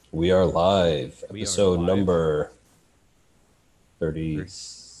We are live. We are Episode live. number Thir-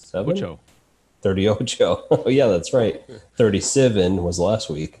 37? Ocho. 30 Ocho. Oh, yeah, that's right. 37 was last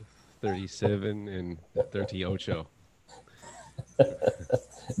week. 37 and 30 Ocho.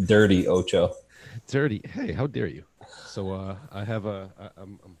 Dirty Ocho. Dirty. Hey, how dare you? So I have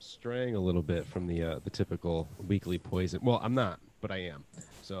I'm straying a little bit from the typical weekly poison. Well, I'm not, but I am.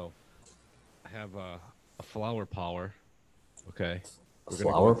 So I have a flower power. Okay. We're gonna go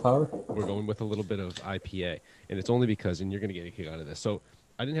Flower with power? we're going with a little bit of IPA. And it's only because, and you're gonna get a kick out of this. So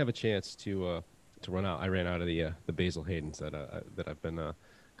I didn't have a chance to run out. I ran out of the Basil Hayden's that I've been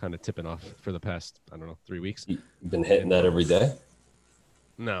kind of tipping off for the past, I don't know, 3 weeks. You've been hitting And that every day?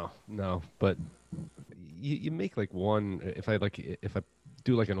 no, but you make like one. If I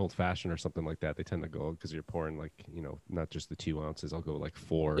do like an old fashioned or something like that, they tend to go because you're pouring like not just the 2 ounces. I'll go like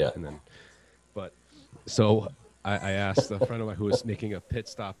four, Yeah. and then but so I asked a friend of mine who was making a pit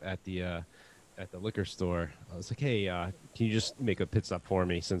stop at the liquor store. I was like, hey, can you just make a pit stop for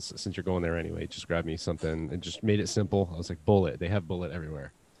me since you're going there anyway? Just grab me something and just made it simple. I was like, Bullet. They have Bullet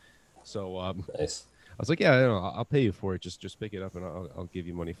everywhere. So Nice. I was like, yeah, I'll pay you for it. Just pick it up and I'll give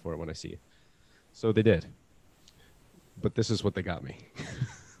you money for it when I see you. So they did. But this is what they got me.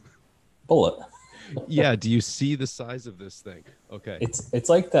 Bullet. Yeah. Do you see the size of this thing? Okay. It's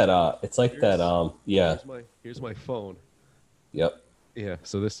like that it's like that Here's yeah. here's my phone. Yep. Yeah.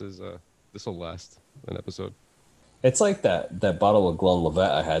 So this will last an episode. It's like that bottle of Glenlivet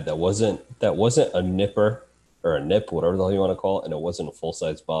I had that wasn't a nipper or a nip, whatever the hell you want to call it, and it wasn't a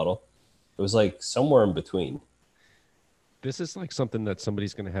full-size bottle. It was like somewhere in between. This is like something that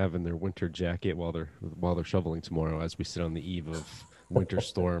somebody's gonna have in their winter jacket while they're shoveling tomorrow as we sit on the eve of winter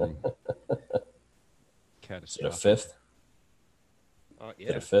storm Is it a catastrophic. fifth? Is it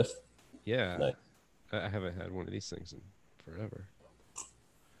Yeah. a fifth? Yeah. Nice. I haven't had one of these things in forever.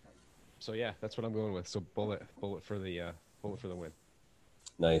 So yeah, that's what I'm going with. So bullet for the win.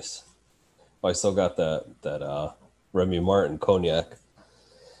 Nice. Well, I still got that Remy Martin cognac,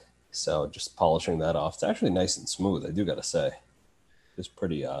 so just polishing that off. It's actually nice and smooth. I do gotta say, it's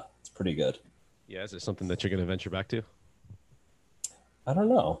pretty good. Yeah, is it something that you're going to venture back to? I don't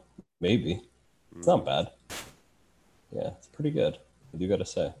know, maybe it's Mm, not bad. Yeah, it's pretty good. I do gotta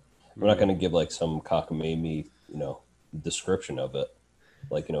say, I'm not mm. gonna give like some cockamamie, description of it,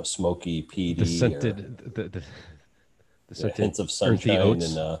 like smoky, The peaty, or scented the yeah, scented hints of earthy sunshine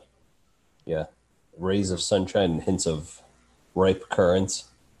and oats. yeah, rays of Mm. sunshine and hints of ripe currants.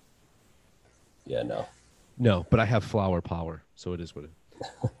 Yeah, no. No, but I have flower power, so it is what it.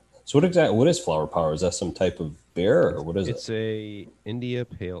 So what is flower power? Is that some type of beer or what is it? It's a India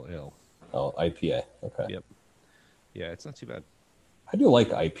Pale Ale. Oh, IPA. Okay. Yep. Yeah, it's not too bad. I do like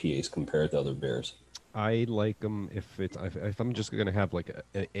IPAs compared to other beers. I like them if I'm just gonna have like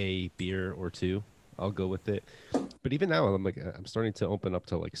a beer or two, I'll go with it. But even now, I'm starting to open up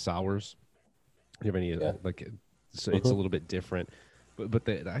to like sours. You have any Yeah. like so it's a Hmm. little bit different, but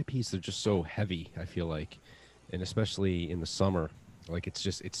the IPs are just so heavy. I feel like, and especially in the summer, like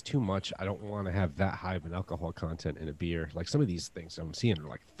it's too much. I don't want to have that high of an alcohol content in a beer. Like some of these things I'm seeing are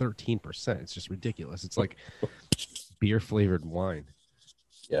like 13%. It's just ridiculous. It's like beer flavored wine.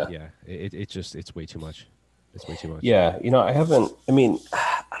 Yeah. Yeah, it's way too much. It's way too much. Yeah. I haven't, I mean,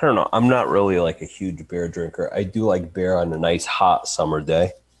 I don't know. I'm not really like a huge beer drinker. I do like beer on a nice hot summer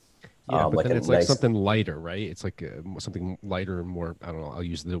day. Yeah, but Like then a it's like nice, something lighter, right? It's like something lighter and more. I don't know. I'll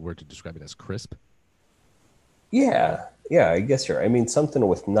use the word to describe it as crisp. yeah. Yeah. I guess I mean, something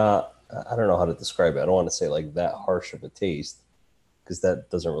with not, I don't know how to describe it. I don't want to say like that harsh of a taste because that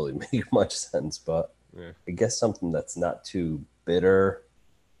doesn't really make much sense, but Yeah, I guess something that's not too bitter.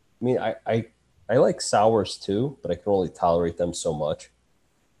 I mean, I like sours too, but I can only tolerate them so much.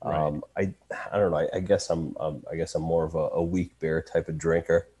 right. I don't know. I guess I'm more of a weak beer type of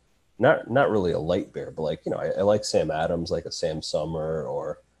drinker. Not really a light beer, but like I like Sam Adams, like a Sam Summer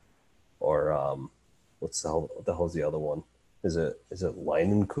or what the hell's the other one? Is it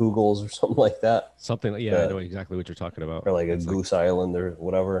Leinenkugels or something like that? Something like, yeah, I know The exactly what you're talking about. or like a It's like, Goose Island or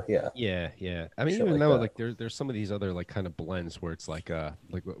whatever. Yeah, yeah. I mean, shit even like though that. like there's some of these other like kind of blends where it's like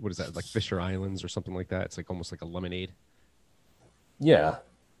what is that? Like Fisher Islands or something like that. It's like almost like a lemonade. Yeah,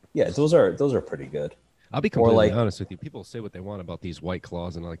 yeah. Those are pretty good. I'll be Or completely like honest with you. People say what they want about these White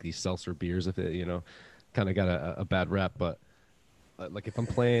Claws and like these seltzer beers if it, kind of got a bad rap, but like if I'm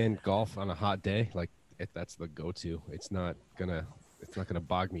playing golf on a hot day, like that's the go-to. It's not gonna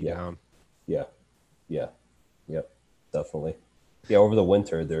bog me yeah, down. yeah, yeah, yep, definitely. Yeah, over the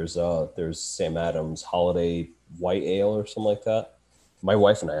winter there's Sam Adams Holiday White Ale or something like that. My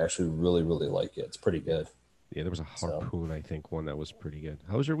wife and I actually really like it. It's pretty good. Yeah, there was a So, harpoon, I think, one that was pretty good.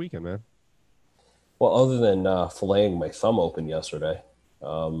 How was your weekend, man? well, other than filleting my thumb open yesterday,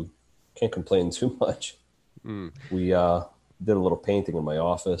 um, can't complain too much. Mm. We did a little painting in my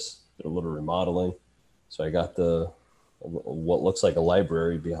office, did a little remodeling. So I got the what looks like a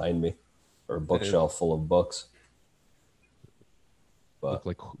library behind me, or a It bookshelf full of books. looked But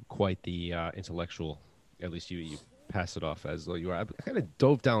like quite the intellectual. At least you pass it off as though you are. I kind of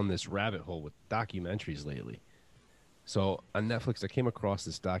dove down this rabbit hole with documentaries lately. So on Netflix, I came across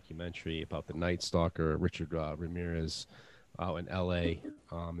this documentary about the Night Stalker, Richard Ramirez, out in L.A.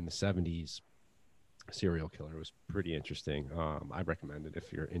 In the '70s, serial killer. It was pretty interesting. I recommend it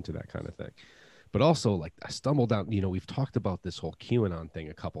if you're into that kind of thing. But also, like, I stumbled down. We've talked about this whole QAnon thing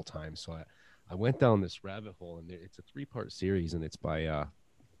a couple times, so I went down this rabbit hole, and it's a three-part series, and it's by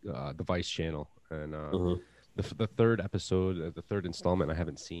the Vice Channel, and mhm. the third episode, the third installment, I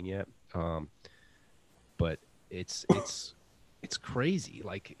haven't seen yet. But it's crazy.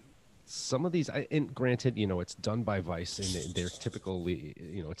 Like some of these, and granted, it's done by Vice, and they're typically,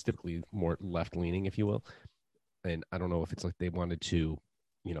 it's typically more left leaning, if you will. And I don't know if it's like they wanted to,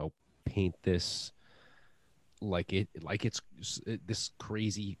 paint this like it's this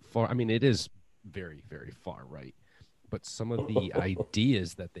crazy far. I mean, it is very very far right, but some of the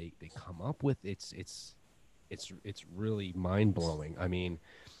ideas that they come up with, it's really mind blowing. I mean,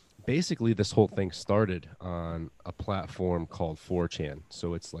 basically this whole thing started on a platform called 4chan,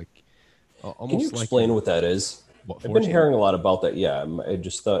 so it's like Can you almost like explain what that is? what I've been 4chan. hearing a lot about that. Yeah, I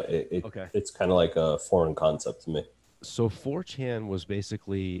just thought Okay, it's kind of like a foreign concept to me. so 4chan was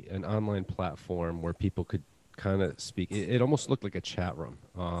basically an online platform where people could kind of speak. It almost looked like a chat room.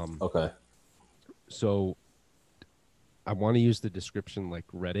 Okay. So I want to use the description like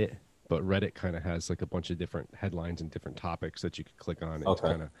Reddit, but Reddit kind of has like a bunch of different headlines and different topics that you could click on and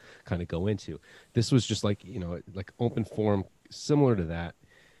Okay. kind of go into. This was just like, like open forum similar to that,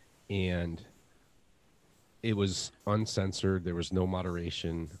 and it was uncensored. There was no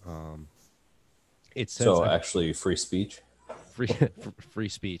moderation. It says So I actually, free speech. free free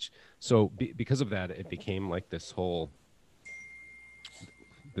speech. So because of that, it became like this whole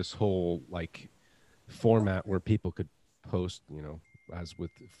like format where people could post, as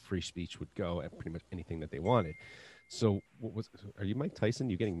with free speech would go at pretty much anything that they wanted. So are you Mike Tyson?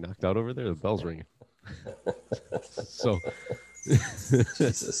 You getting knocked out over there? The bell's ringing. So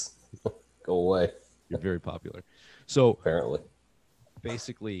Jesus, go away. you're very popular. So Apparently.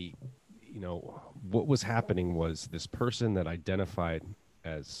 basically, what was happening was this person that identified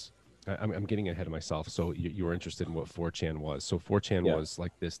as I'm getting ahead of myself. So you were interested in what 4chan was. So 4chan Yeah. was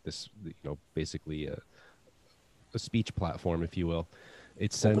like this, basically a speech platform, if you will. It Open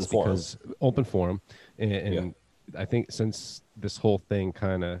sends forum. because open forum, and, Yeah. and I think since this whole thing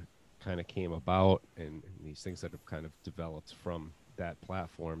kind of came about, and these things that have kind of developed from that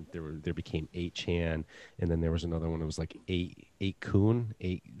platform, there became 8chan, and then there was another one that was like 8kun,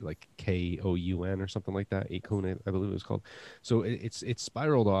 8 like KOUN or something like that. 8kun, I believe it was called. So it's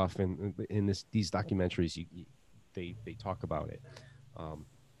spiraled off, and in these documentaries, they talk about it. Um,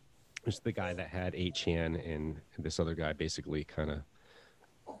 there's the guy that had 8chan, and this other guy basically kind of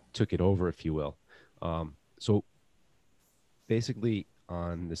took it over, if you will. So basically,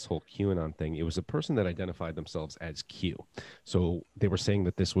 on this whole QAnon thing, it was a person that identified themselves as Q. So they were saying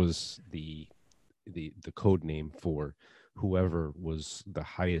that this was the code name for whoever was the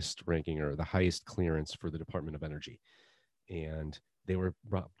highest ranking or the highest clearance for the Department of Energy, and they were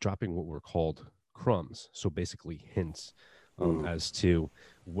dropping what were called crumbs. So basically, hints Mm. as to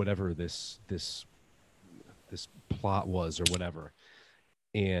whatever this plot was or whatever.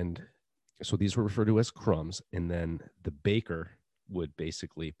 And so these were referred to as crumbs, and then the baker would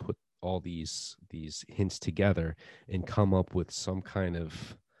basically put all these hints together and come up with some kind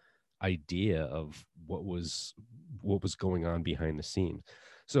of idea of what was going on behind the scenes.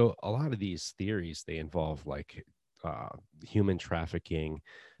 So a lot of these theories, they involve like uh, human trafficking.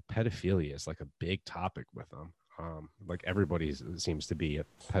 Pedophilia is like a big topic with them. Like everybody seems to be a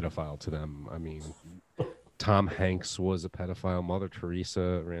pedophile to them. I mean, Tom Hanks was a pedophile. Mother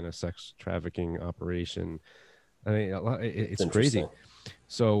Teresa ran a sex trafficking operation. I mean, It's it's crazy. interesting.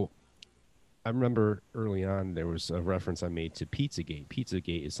 So I remember early on there was a reference I made to Pizzagate.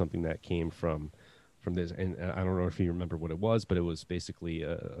 Pizzagate is something that came from this, and I don't know if you remember what it was, but it was basically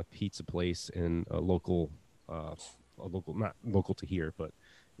a pizza place in a local, not local to here, but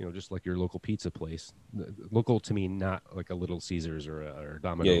just like your local pizza place. Local to me, not like a Little Caesars or Yeah,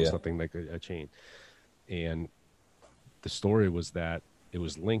 Domino's, yeah. something like a chain. And the story was that it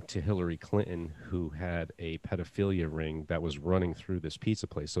was linked to Hillary Clinton, who had a pedophilia ring that was running through this pizza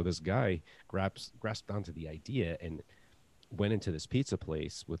place. So this guy grasped onto the idea and went into this pizza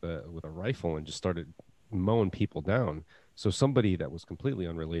place with a rifle and just started mowing people down. So somebody that was completely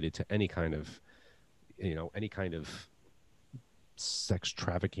unrelated to any kind of, any kind of sex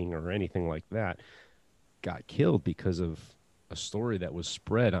trafficking or anything like that got killed because of a story that was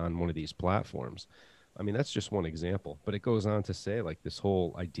spread on one of these platforms. I mean, that's just one example, but it goes on to say like this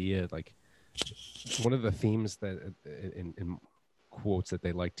whole idea, like one of the themes that in quotes that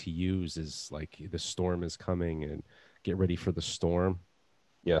they like to use is like the storm is coming and get ready for the storm.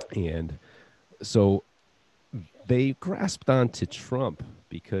 Yeah. And so they grasped onto Trump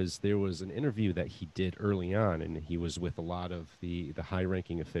because there was an interview that he did early on, and he was with a lot of the high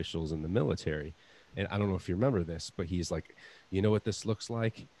ranking officials in the military. And I don't know if you remember this, but he's like, you know what this looks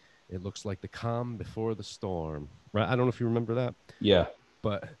like? It looks like the calm before the storm, right? I don't know if you remember that. Yeah.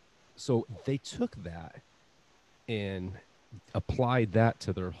 But so they took that and applied that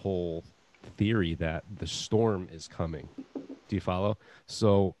to their whole theory that the storm is coming. Do you follow?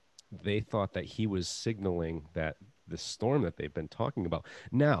 So they thought that he was signaling that the storm that they've been talking about.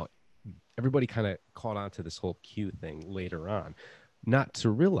 Now, everybody kind of caught on to this whole Q thing later on, not to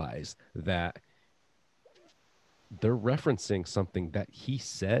realize that they're referencing something that he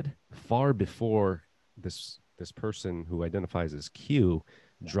said far before this person who identifies as Q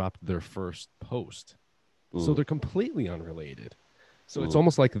dropped their first post. So they're completely unrelated. So it's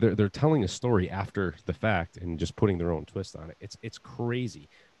almost like they're telling a story after the fact and just putting their own twist on it. It's crazy.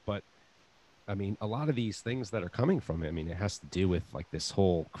 But I mean, a lot of these things that are coming from it, I mean, it has to do with like this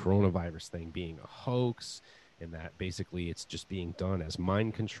whole coronavirus thing being a hoax, and that basically it's just being done as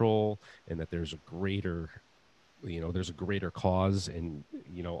mind control, and that there's a greater cause, and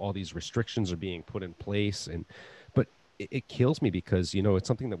all these restrictions are being put in place. And but it kills me because it's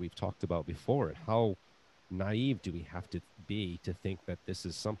something that we've talked about before, and how naive do we have to be to think that this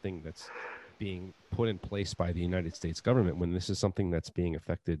is something that's being put in place by the United States government, when this is something that's being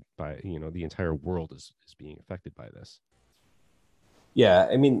affected by, the entire world is being affected by this. Yeah,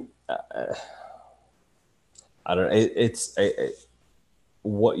 I mean, I don't.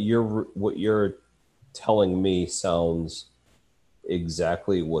 What you're telling me sounds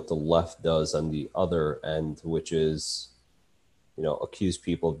exactly what the left does on the other end, which is, accuse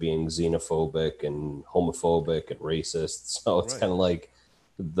people of being xenophobic and homophobic and racist. So it's Right. kind of like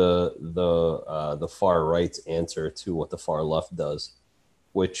the far right's answer to what the far left does,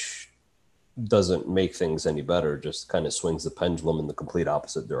 which doesn't make things any better. Just kind of swings the pendulum in the complete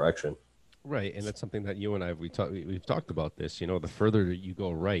opposite direction. Right, and that's something that you and I we've talked about this. The further you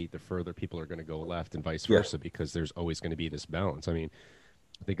go right, the further people are going to go left, and vice Yeah. versa, because there's always going to be this balance. I mean,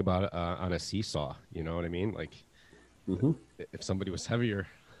 think about it on a seesaw. You know what I mean? Like, Mm-hmm. if somebody was heavier,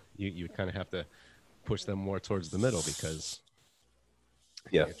 you kind of have to push them more towards the middle, because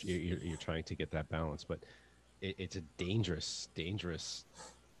Yeah. you're trying to get that balance. But it's a dangerous,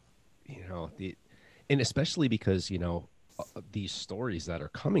 and especially because these stories that are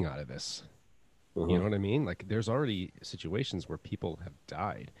coming out of this. You know Mm-hmm. what I mean? Like, there's already situations where people have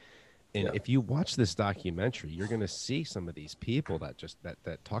died. And Yeah. if you watch this documentary, you're going to see some of these people that just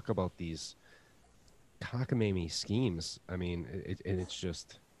that talk about these cockamamie schemes. I mean, and it's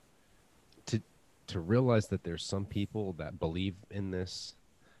just to realize that there's some people that believe in this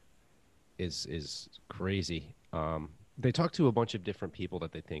is crazy. They talk to a bunch of different people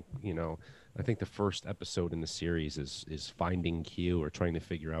that they think, I think the first episode in the series is finding Q, or trying to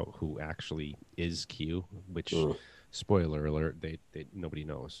figure out who actually is Q, which, Mm. spoiler alert, they nobody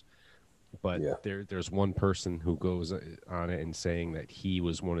knows. But Yeah. there's one person who goes on it and saying that he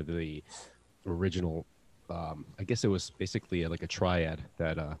was one of the original, I guess it was basically like a triad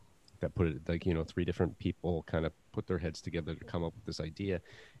that put it, like, three different people kind of put their heads together to come up with this idea.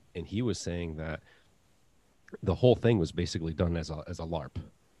 And he was saying that the whole thing was basically done as a LARP,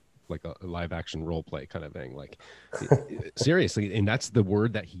 like a live action role play kind of thing. Like, seriously, and that's the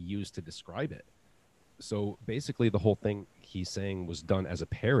word that he used to describe it. So basically, the whole thing he's saying was done as a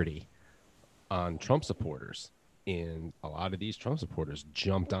parody on Trump supporters, and a lot of these Trump supporters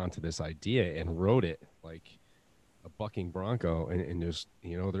jumped onto this idea and wrote it like a bucking bronco, and just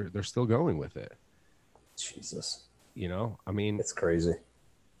they're still going with it. Jesus. I mean, It's crazy.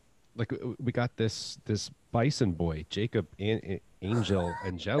 like, we got this bison boy, Jacob Angel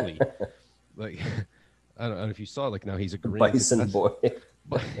Angeli. Like, I don't know if you saw, like, now he's agreeing to Bison boy.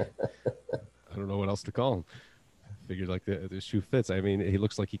 but I don't know what else to call him. Figured like the shoe fits. I mean, he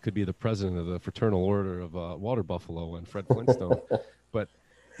looks like he could be the president of the Fraternal Order of Water Buffalo and Fred Flintstone. But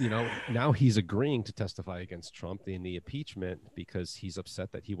now he's agreeing to testify against Trump in the impeachment because he's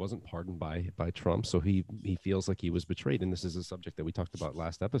upset that he wasn't pardoned by Trump. So he feels like he was betrayed. And this is a subject that we talked about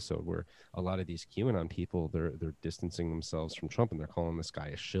last episode, where a lot of these QAnon people, they're distancing themselves from Trump, and they're calling this guy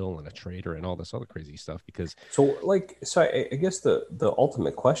a shill and a traitor and all this other crazy stuff because So I guess the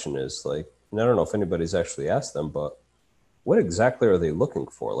ultimate question is like, and I don't know if anybody's actually asked them, but what exactly are they looking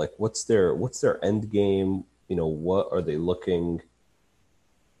for? Like, what's their end game? What are they looking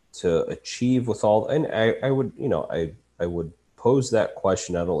to achieve with all? And I would, I would pose that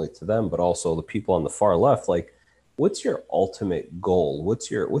question not only to them but also the people on the far left. Like, what's your ultimate goal?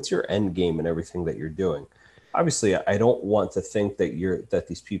 What's your end game in everything that you're doing? Obviously, I don't want to think that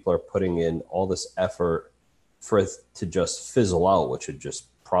these people are putting in all this effort for it to just fizzle out, which it just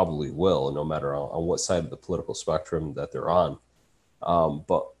probably will, no matter on what side of the political spectrum that they're on.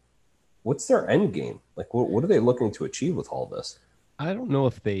 But what's their end game? Like, what are they looking to achieve with all this? I don't know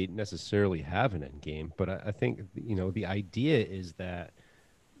if they necessarily have an end game, but I think the idea is that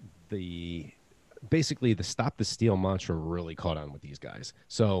the basically the stop the steal mantra really caught on with these guys.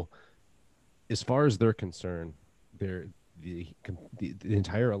 So as far as they're concerned, they're the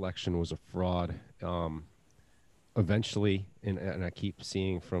entire election was a fraud. Eventually, and I keep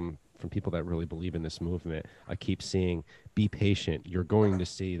seeing from people that really believe in this movement, I keep seeing, be patient. You're going to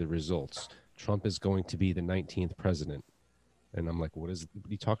see the results. Trump is going to be the 19th president. And I'm like, what are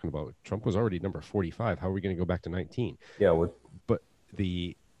you talking about? Trump was already number 45. How are we going to go back to 19? Yeah, But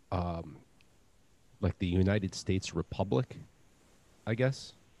the like the United States Republic, I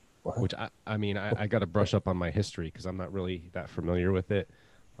guess, what? which I mean, I got to brush up on my history because I'm not really that familiar with it.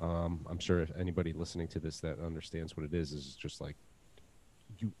 I'm sure if anybody listening to this that understands what it is just like,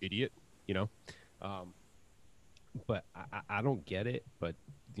 you idiot, you know? Um, but I don't get it. But,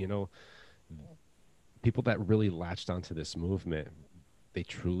 you know, people that really latched onto this movement, they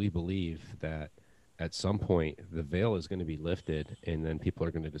truly believe that at some point the veil is going to be lifted and then people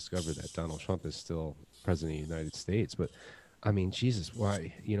are going to discover that Donald Trump is still president of the United States. But I mean, Jesus,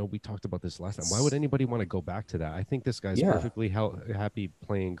 why? We talked about this last time. Why would anybody want to go back to that? I think this guy's Yeah, perfectly happy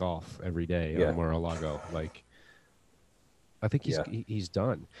playing golf every day yeah, on Mar-a-Lago. Like, I think yeah. he's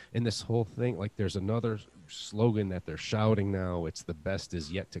done. And this whole thing, like, there's another slogan that they're shouting now. It's the best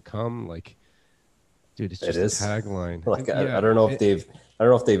is yet to come. Like, dude, it's It just a is. tagline. Like, And I yeah, don't know if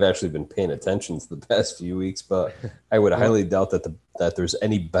they've actually been paying attention to the past few weeks, but I would well, highly doubt that there's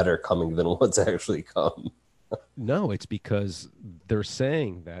any better coming than what's actually come. no, it's because they're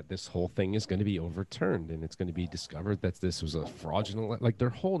saying that this whole thing is going to be overturned and it's going to be discovered that this was a fraudulent. Like, they're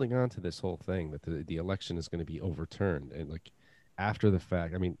holding on to this whole thing that the election is going to be overturned. And like after the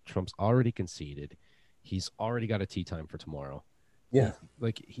fact, I mean, Trump's already conceded. He's already got a tea time for tomorrow. Yeah,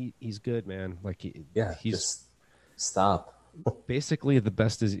 He's good, man. Like yeah. he's Just stop. basically the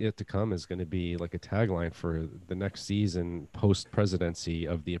best is yet to come is going to be like a tagline for the next season post presidency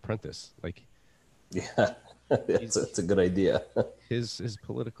of The Apprentice. Like, Yeah, he's it's a good idea. his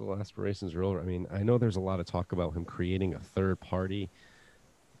political aspirations are over. I mean, I know there's a lot of talk about him creating a third party,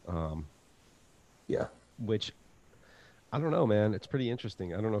 um, Yeah. which I don't know, man. It's pretty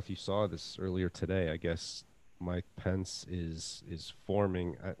interesting. I don't know if you saw this earlier today. I guess Mike Pence is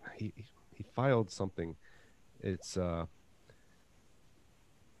forming. He filed something. It's uh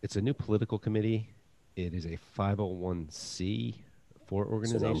it's a new political committee. It is a 501c for It's a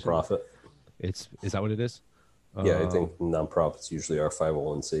organization. nonprofit. Is that what it is? Yeah, I Um, think nonprofits usually are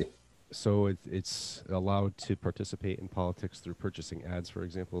 501c. So it's allowed to participate in politics through purchasing ads, for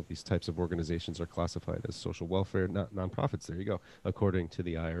example. These types of organizations are classified as social welfare, not nonprofits. There you go, according to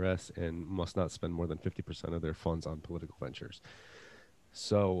the IRS, and must not spend more than 50% of their funds on political ventures.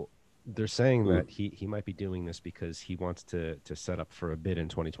 So they're saying Hmm. that he might be doing this because he wants to set up for a bid in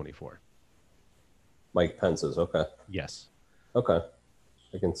 2024. Mike Pence is okay. Yes. Okay,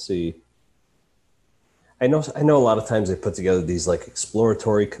 I can see. I know a lot of times they put together these like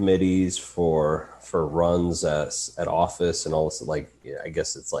exploratory committees for runs at office and all this. Like, yeah, I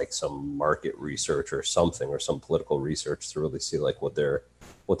guess it's like some market research or something, or some political research to really see like what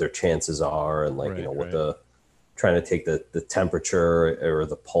their chances are, and like, Right. what Right. the trying to take the temperature or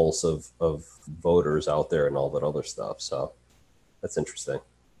the pulse of voters out there and all that other stuff. So that's interesting.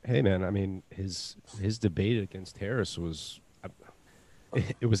 Hey, man. I mean, his debate against Harris was.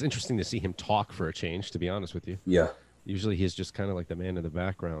 It was interesting to see him talk for a change. To be honest with you. Yeah, Usually he's just kind of like the man in the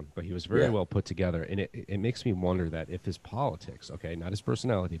background, but he was very yeah, well put together. And it makes me wonder that if his politics, okay, not his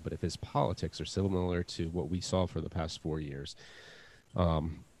personality, but if his politics are similar to what we saw for the past 4 years,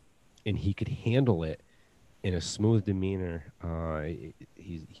 and he could handle it in a smooth demeanor,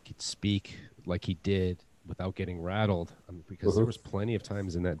 he could speak like he did without getting rattled, because there Hmm. was plenty of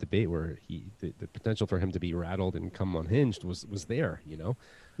times in that debate where the potential for him to be rattled and come unhinged was there,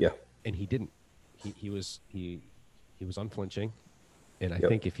 Yeah. and he didn't. He was unflinching, and I Yep.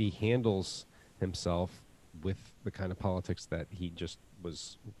 think if he handles himself with the kind of politics that he just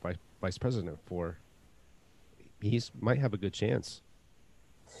was vice president for, he's might have a good chance.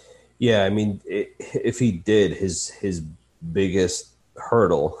 Yeah. I mean, if he did, his biggest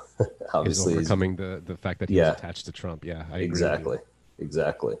hurdle, Is obviously, is overcoming the fact that he was yeah, attached to Trump. Yeah, I agree with you. exactly,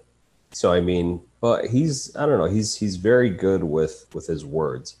 exactly. So I mean, but he's I don't know, he's very good with his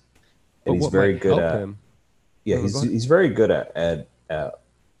words, and But he's what very might good help at him? yeah, No, no, go ahead. he's very good at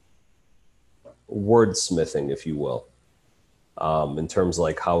wordsmithing, if you will, in terms of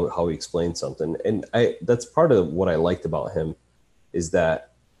like how he explains something. And I that's part of what I liked about him is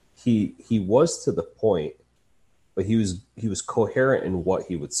that he was to the point, but he was coherent in what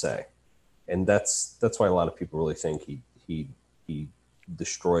he would say, and that's why a lot of people really think he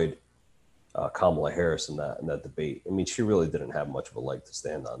destroyed Kamala Harris in that debate. I mean, she really didn't have much of a leg to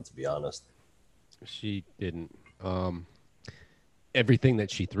stand on, to be honest. She didn't. Everything that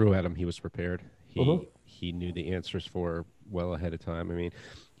she threw at him, he was prepared. Hmm. He knew the answers for well ahead of time. I mean,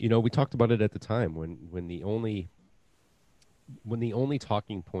 we talked about it at the time when the only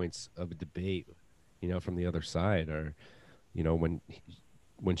talking points of a debate, from the other side are, you know,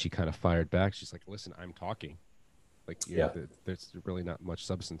 when she kind of fired back, she's like, "Listen, I'm talking." Like, Yeah. there's really not much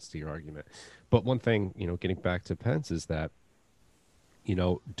substance to your argument. But one thing, getting back to Pence, is that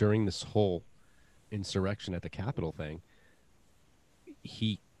during this whole insurrection at the Capitol thing,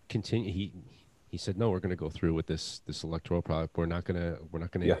 he continued. He said, "No, we're going to go through with this electoral product. We're not going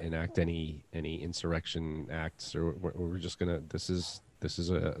to Yeah. enact any insurrection acts, or we're just going to. This is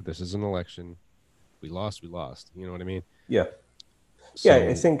an election. We lost. We lost. You know what I mean?" Yeah. Yeah.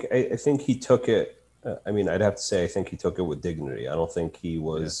 I So think I think he took it. I mean, I'd have to say I think he took it with dignity. I don't think he yeah,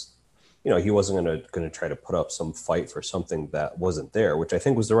 was, he wasn't gonna try to put up some fight for something that wasn't there, which I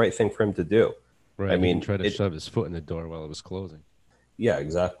think was the right thing for him to do. I right. He didn't mean, try to shove his foot in the door while it was closing. yeah,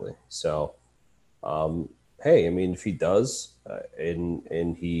 exactly. So, hey, I mean, if he does,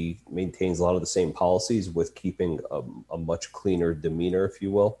 and he maintains a lot of the same policies with keeping a much cleaner demeanor, if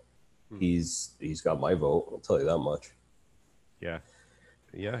you will, Hmm. he's got my vote. I'll tell you that much. Yeah.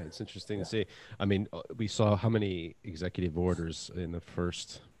 Yeah, it's interesting to see. I mean, we saw how many executive orders in the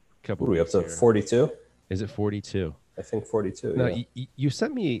first couple What are we up weeks to? here. 42? Is it 42? I think 42. Now, Yeah. you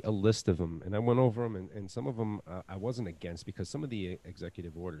sent me a list of them, and I went over them, and some of them I wasn't against, because some of the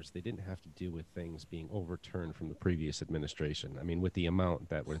executive orders, they didn't have to do with things being overturned from the previous administration. I mean, with the amount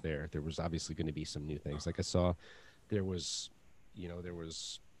that were there was obviously going to be some new things. Like I saw, there was, there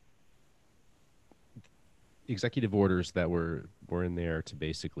was executive orders that were in there to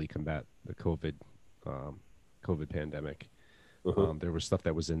basically combat the um, COVID pandemic. Hmm. There was stuff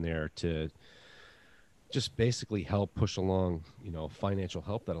that was in there to just basically help push along, financial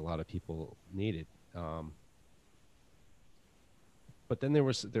help that a lot of people needed. Um, but then there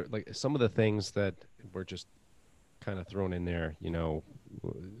like some of the things that were just kind of thrown in there,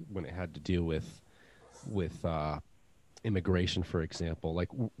 when it had to do with immigration, for example. Like,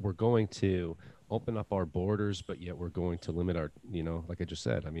 we're going to open up our borders, but yet we're going to limit our, like I just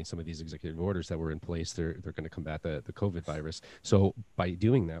said. I mean, some of these executive orders that were in place, they're going to combat the COVID virus. So by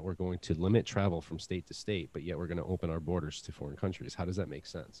doing that, we're going to limit travel from state to state, but yet we're going to open our borders to foreign countries. How does that make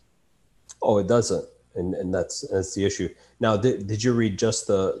sense? Oh, it doesn't, and that's the issue. Now, did you read just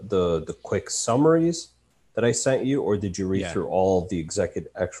the quick summaries that I sent you, or did you read Yeah, through all the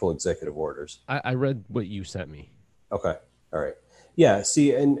actual executive orders? I read what you sent me. Okay, all right. Yeah.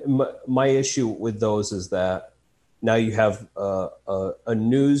 See, and my issue with those is that now you have a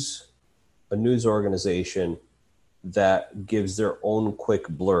news organization that gives their own quick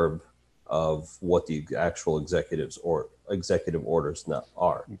blurb of what the actual executives or executive orders now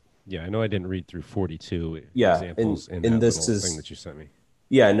are. Yeah, I know I didn't read through 42 Yeah, and examples in and that this little thing is that you sent me.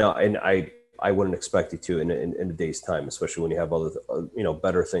 yeah, no, and I wouldn't expect you to in a day's time, especially when you have other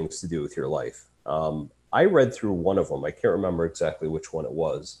better things to do with your life. I read through one of them. I can't remember exactly which one it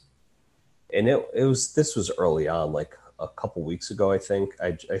was, and it was this was early on, like a couple weeks ago. I think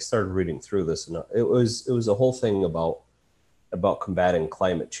I started reading through this, and it was a whole thing about combating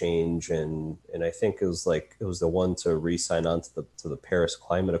climate change, and I think it was the one to re-sign on to the Paris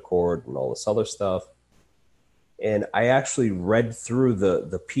Climate Accord and all this other stuff. And I actually read through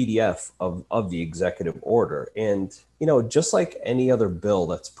the PDF of the executive order, and just like any other bill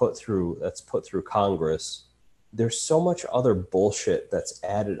that's put through Congress, there's so much other bullshit that's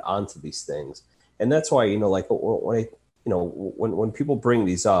added onto these things, and that's why like when when people bring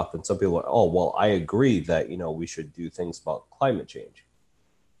these up and some people are, oh, well, I agree that, we should do things about climate change.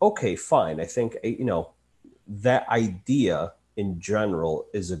 Okay, fine. I think, that idea in general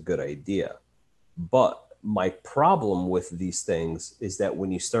is a good idea. But my problem with these things is that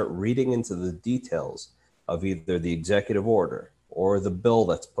when you start reading into the details of either the executive order or the bill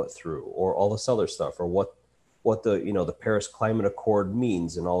that's put through or all this other stuff, or what the Paris Climate Accord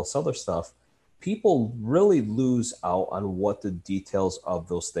means and all this other stuff, people really lose out on what the details of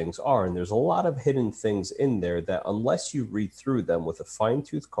those things are. And there's a lot of hidden things in there that unless you read through them with a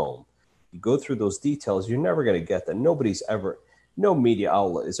fine-tooth comb, you go through those details, you're never going to get that. No media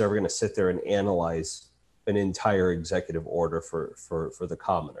outlet is ever going to sit there and analyze an entire executive order for the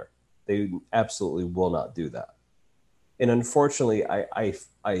commoner. They absolutely will not do that. And unfortunately, I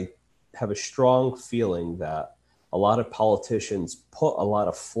have a strong feeling that a lot of politicians put a lot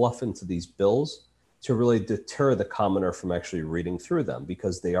of fluff into these bills to really deter the commoner from actually reading through them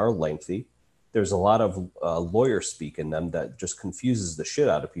because they are lengthy. There's a lot of lawyer speak in them that just confuses the shit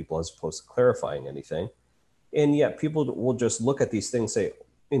out of people as opposed to clarifying anything. And yet people will just look at these things, say,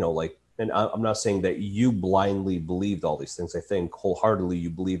 like, and I'm not saying that you blindly believed all these things. I think wholeheartedly you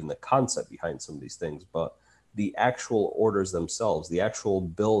believe in the concept behind some of these things, but the actual orders themselves, the actual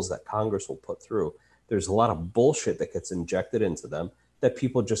bills that Congress will put through, there's a lot of bullshit that gets injected into them that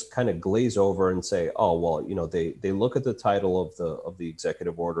people just kind of glaze over and say, oh, well, they look at the title of the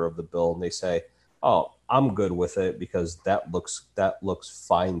executive order of the bill and they say, oh, I'm good with it because that looks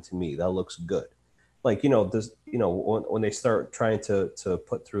fine to me. That looks good. Like, this, when they start trying to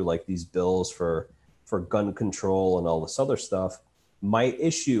put through like these bills for gun control and all this other stuff, my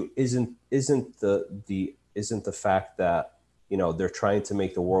issue isn't the fact that, they're trying to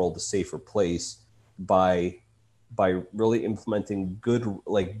make the world a safer place by really implementing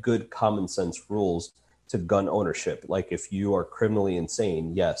good common sense rules to gun ownership. Like, if you are criminally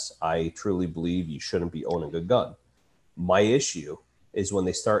insane, yes, I truly believe you shouldn't be owning a gun. My issue is when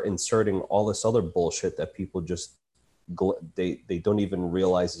they start inserting all this other bullshit that people just they don't even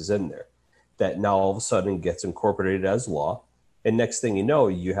realize is in there, that now all of a sudden gets incorporated as law, and next thing you know,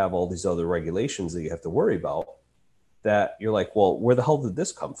 you have all these other regulations that you have to worry about, that you're like, well, where the hell did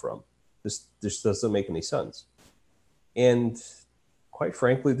this come from? This doesn't make any sense. And quite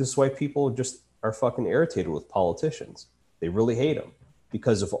frankly, this is why people just are fucking irritated with politicians. They really hate them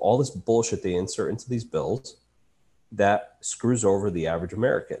because of all this bullshit they insert into these bills that screws over the average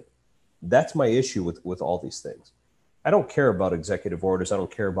American. That's my issue with all these things. I don't care about executive orders. I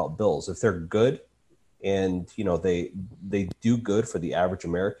don't care about bills. If they're good and they do good for the average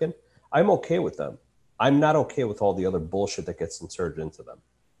American, I'm okay with them. I'm not okay with all the other bullshit that gets inserted into them.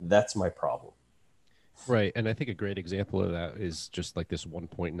 That's my problem. Right. And I think a great example of that is just like this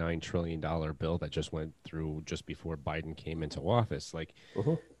 $1.9 trillion bill that just went through just before Biden came into office. Like,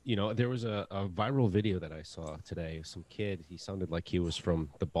 there was a viral video that I saw today. Some kid, he sounded like he was from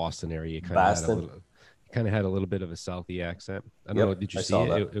the Boston area. Kind of had a little bit of a Southie accent. I don't know. Did you see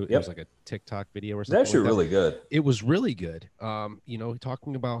it? It was like a TikTok video or something. It's actually really good. It was really good.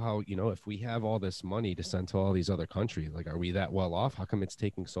 Talking about how, if we have all this money to send to all these other countries, like, are we that well off? How come it's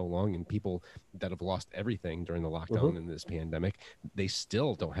taking so long? And people that have lost everything during the lockdown and this pandemic, they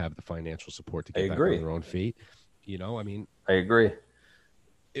still don't have the financial support to get back on their own feet. I agree.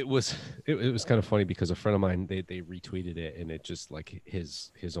 It was kind of funny because a friend of mine, they retweeted it, and it just like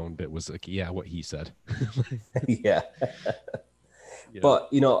his own bit was like, yeah, what he said. Yeah. But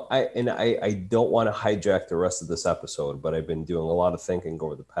I don't want to hijack the rest of this episode, but I've been doing a lot of thinking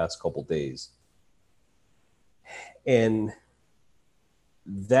over the past couple days, and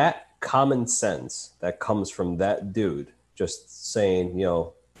that common sense that comes from that dude just saying,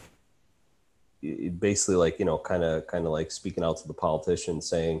 basically, like, kind of like speaking out to the politicians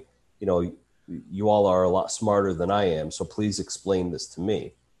saying, you all are a lot smarter than I am, so please explain this to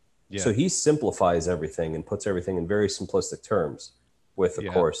me. Yeah. So he simplifies everything and puts everything in very simplistic terms with, of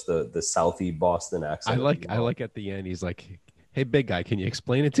course, the Southie Boston accent. I like at the end, he's like, hey, big guy, can you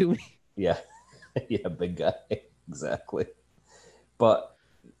explain it to me? Yeah. Yeah, big guy. Exactly. But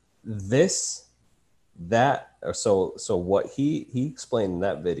so what he explained in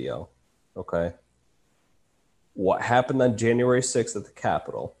that video, okay, what happened on January 6th at the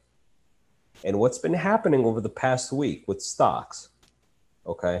Capitol, and what's been happening over the past week with stocks.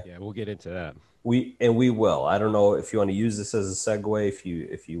 Okay. Yeah, we'll get into that. We will. I don't know if you want to use this as a segue.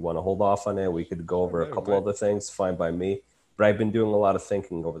 If you want to hold off on it, we could go over a couple other things. Fine by me. But I've been doing a lot of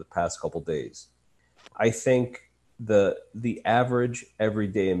thinking over the past couple days. I think the average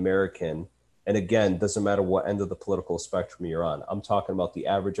everyday American, and again, doesn't matter what end of the political spectrum you're on. I'm talking about the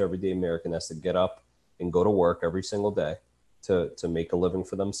average everyday American has to get up and go to work every single day to make a living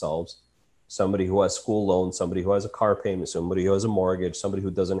for themselves, somebody who has school loans, somebody who has a car payment, somebody who has a mortgage, somebody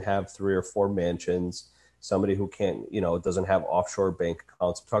who doesn't have 3 or 4 mansions, somebody who can't, doesn't have offshore bank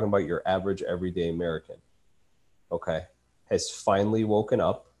accounts. I'm talking about your average everyday American, okay, has finally woken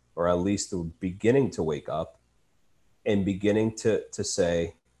up, or at least beginning to wake up and beginning to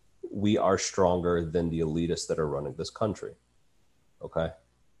say, we are stronger than the elitists that are running this country. Okay.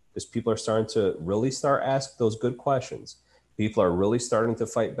 Because people are starting to really start ask those good questions. People are really starting to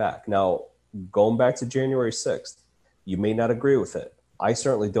fight back. Now, going back to January 6th, you may not agree with it. I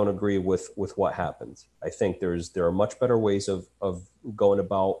certainly don't agree with what happened. I think there are much better ways of going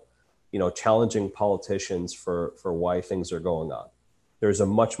about, challenging politicians for why things are going on. There's a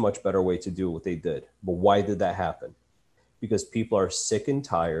much, much better way to do what they did. But why did that happen? Because people are sick and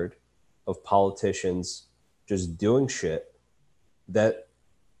tired of politicians just doing shit, that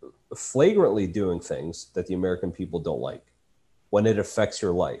flagrantly doing things that the American people don't like when it affects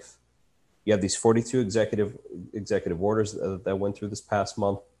your life. You have these 42 executive orders that went through this past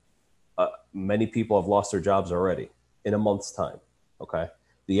month. Many people have lost their jobs already in a month's time. Okay.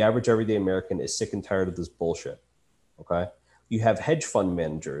 The average everyday American is sick and tired of this bullshit. Okay. You have hedge fund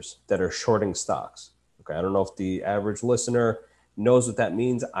managers that are shorting stocks. Okay. I don't know if the average listener knows what that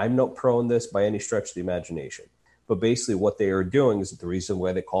means. I'm not pro in this by any stretch of the imagination. But basically what they are doing is, the reason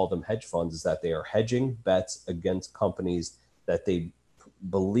why they call them hedge funds is that they are hedging bets against companies that they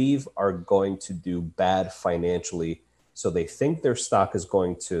believe are going to do bad financially. So they think their stock is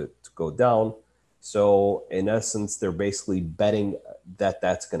going to go down. So in essence, they're basically betting that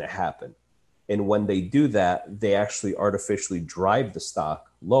that's going to happen. And when they do that, they actually artificially drive the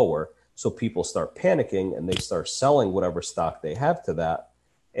stock lower. So people start panicking and they start selling whatever stock they have to that.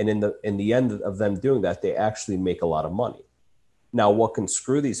 And in the end of them doing that, they actually make a lot of money. Now, what can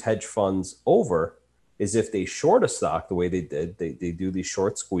screw these hedge funds over is if they short a stock the way they did. They do these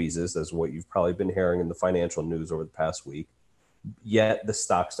short squeezes, as what you've probably been hearing in the financial news over the past week, yet the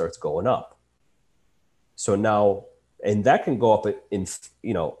stock starts going up. So now, and that can go up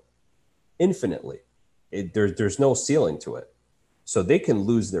infinitely. There's no ceiling to it. So they can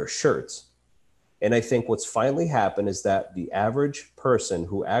lose their shirts. And I think what's finally happened is that the average person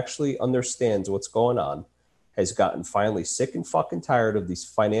who actually understands what's going on has gotten finally sick and fucking tired of these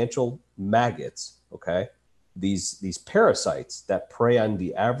financial maggots, okay? These parasites that prey on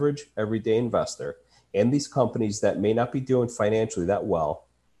the average everyday investor, and these companies that may not be doing financially that well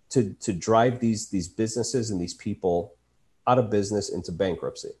to drive these businesses and these people out of business into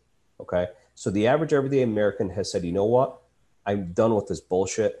bankruptcy, okay? So the average everyday American has said, you know what? I'm done with this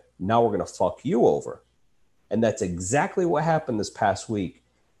bullshit. Now we're going to fuck you over. And that's exactly what happened this past week.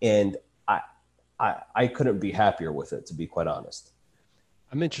 And I couldn't be happier with it, to be quite honest.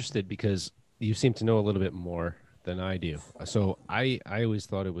 I'm interested because you seem to know a little bit more than I do. So I always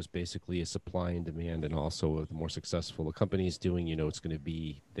thought it was basically a supply and demand, and also the more successful the company is doing, it's going to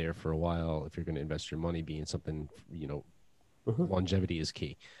be there for a while. If you're going to invest your money being something, longevity is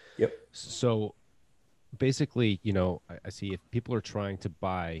key. Yep. So basically, I see if people are trying to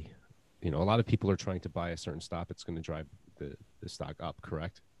buy, a lot of people are trying to buy a certain stock, it's going to drive the stock up,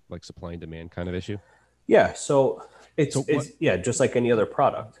 correct? Like supply and demand kind of issue. Yeah. So it's just like any other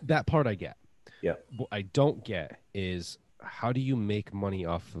product. That part I get. Yeah. What I don't get is, how do you make money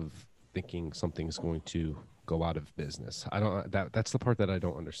off of thinking something's going to go out of business? That's the part that I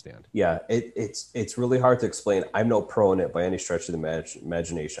don't understand. Yeah, it's really hard to explain. I'm no pro in it by any stretch of the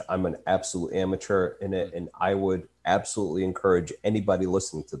imagination. I'm an absolute amateur in it, and I would absolutely encourage anybody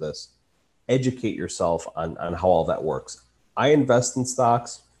listening to this, educate yourself on how all that works. I invest in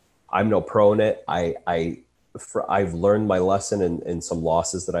stocks. I'm no pro in it. I've learned my lesson in some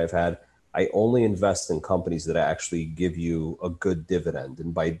losses that I've had. I only invest in companies that actually give you a good dividend,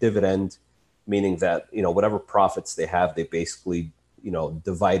 and by dividend, meaning that, whatever profits they have, they basically,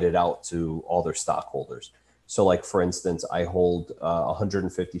 divide it out to all their stockholders. So like, for instance, I hold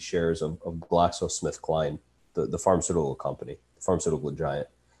 150 shares of GlaxoSmithKline, the pharmaceutical company, the pharmaceutical giant.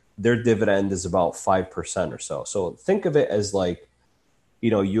 Their dividend is about 5% or so. So think of it as like,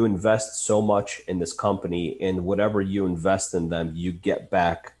 you invest so much in this company, and whatever you invest in them, you get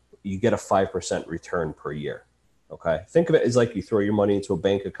a 5% return per year. Okay. Think of it as like you throw your money into a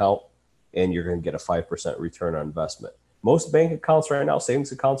bank account and you're going to get a 5% return on investment. Most bank accounts right now,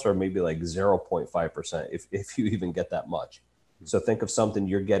 savings accounts, are maybe like 0.5%, if you even get that much. So think of something,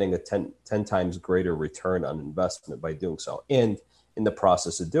 you're getting a 10 times greater return on investment by doing so. And in the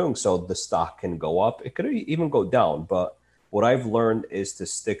process of doing so, the stock can go up. It could even go down. But what I've learned is to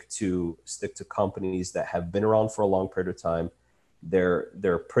stick to companies that have been around for a long period of time,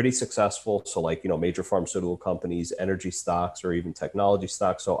 They're pretty successful. So like, major pharmaceutical companies, energy stocks, or even technology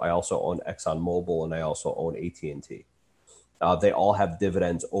stocks. So I also own ExxonMobil and I also own AT&T. They all have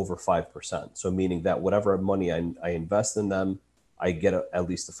dividends over 5%. So meaning that whatever money I invest in them, I get at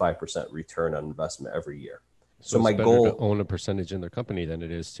least a 5% return on investment every year. So So it's my better to goal, own a percentage in their company than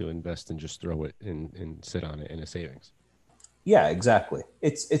it is to invest and just throw it in and sit on it in a savings. yeah, exactly.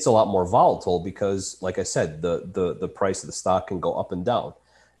 It's a lot more volatile because, like I said, the price of the stock can go up and down.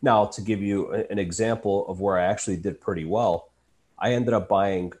 Now, to give you an example of where I actually did pretty well, I ended up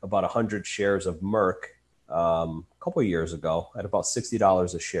buying about 100 shares of Merck a couple of years ago at about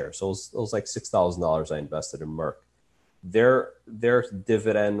 $60 a share. So it was like $6,000 I invested in Merck. Their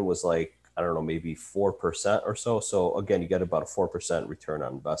dividend was like, I don't know, maybe 4% or so. So again, you get about a 4% return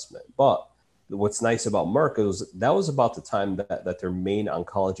on investment. But what's nice about Merck is that was about the time that their main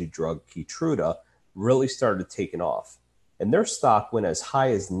oncology drug, Keytruda, really started taking off. And their stock went as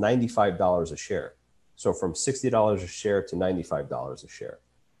high as $95 a share. So from $60 a share to $95 a share.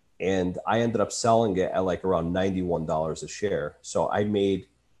 And I ended up selling it at like around $91 a share. So I made,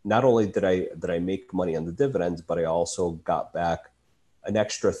 not only did I make money on the dividends, but I also got back an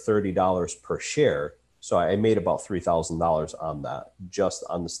extra $30 per share. So I made about $3,000 on that, just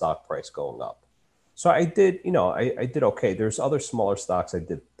on the stock price going up. So I did, I did okay. There's other smaller stocks I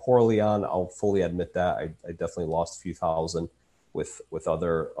did poorly on. I'll fully admit that. I definitely lost a few thousand with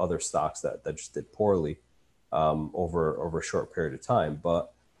other stocks that just did poorly over a short period of time.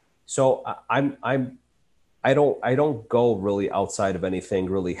 But so I don't go really outside of anything,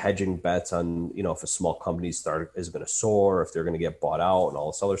 really hedging bets on, if a small company is going to soar, if they're going to get bought out and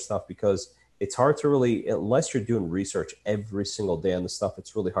all this other stuff, because it's hard to really, unless you're doing research every single day on the stuff,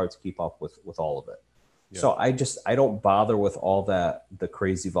 it's really hard to keep up with all of it. Yeah. So I don't bother with all that, the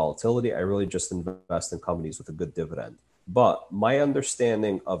crazy volatility. I really just invest in companies with a good dividend. But my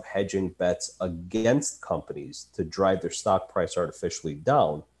understanding of hedging bets against companies to drive their stock price artificially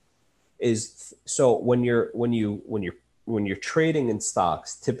down is, so when you're trading in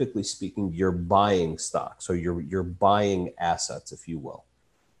stocks, typically speaking, you're buying stocks. So you're buying assets, if you will.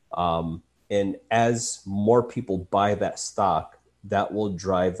 And as more people buy that stock, that will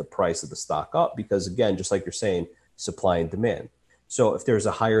drive the price of the stock up because, again, just like you're saying, supply and demand. So if there's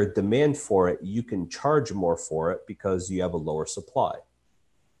a higher demand for it, you can charge more for it because you have a lower supply.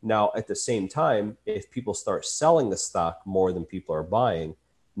 Now, at the same time, if people start selling the stock more than people are buying,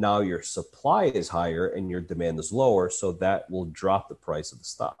 now your supply is higher and your demand is lower. So that will drop the price of the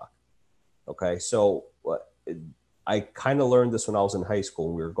stock. Okay. So I kind of learned this when I was in high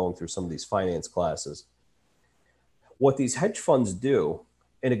school. We were going through some of these finance classes. What these hedge funds do,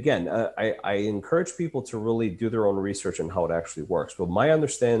 and again, I encourage people to really do their own research on how it actually works. But my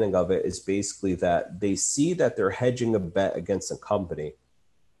understanding of it is basically that they see that they're hedging a bet against a company.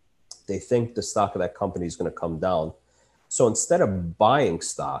 They think the stock of that company is going to come down. So instead of buying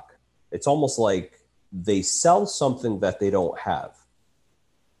stock, it's almost like they sell something that they don't have.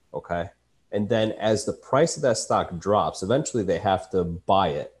 Okay. And then as the price of that stock drops, eventually they have to buy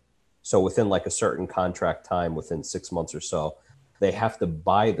it. So within like a certain contract time, within 6 months or so, they have to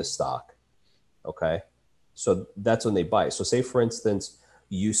buy the stock. Okay. So that's when they buy. So say for instance,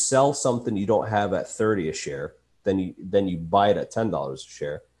 you sell something you don't have at 30 a share, then you buy it at $10 a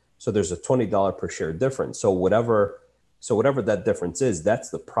share. So there's a $20 per share difference. So whatever that difference is, that's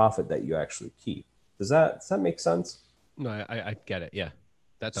the profit that you actually keep. Does that make sense? No, I get it. Yeah,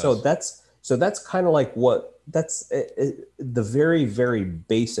 that So does. that's kind of like the very, very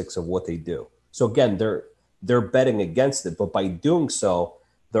basics of what they do. So again, they're betting against it, but by doing so,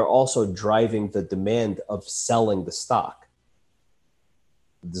 they're also driving the demand of selling the stock.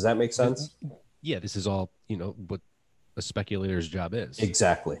 Does that make Th- sense? yeah, this is all what a speculator's job is.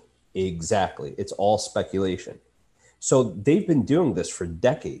 Exactly. Exactly. It's all speculation. So they've been doing this for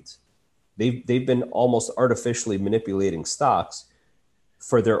decades. They've been almost artificially manipulating stocks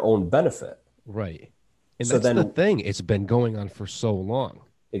for their own benefit. Right. And So that's the then, thing. It's been going on for so long.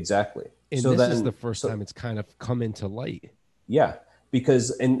 exactly. And So this is the then, first so time it's kind of come into light. yeah,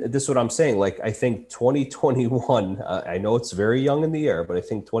 because, and this is what I'm saying. Like, I think 2021, I know it's very young in the year, but I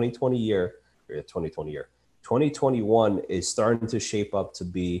think 2021 is starting to shape up to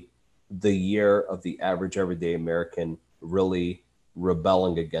be the year of the average everyday American really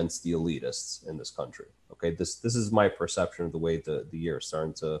rebelling against the elitists in this country. Okay. This is my perception of the way the year is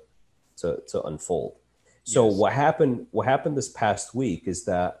starting to unfold. So Yes. what happened this past week is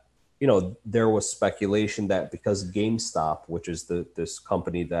that, there was speculation that because GameStop, which is this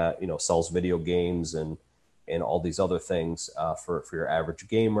company that, sells video games and all these other things for your average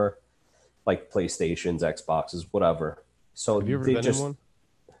gamer, like PlayStations, Xboxes, whatever. So Have you ever they been in just, one?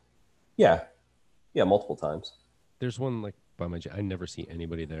 yeah, yeah, multiple times. There's one like by my I never see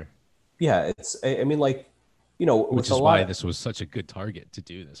anybody there, Yeah, it's, I mean, like, you know, which with a is why lot, this was such a good target to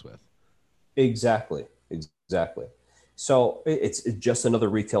do this with. exactly, exactly. So it's just another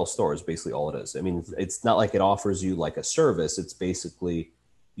retail store is basically all it is. I mean, Mhm. it's not like it offers you like a service. It's basically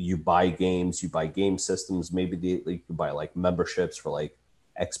you buy games, you buy game systems, maybe you can buy like memberships for like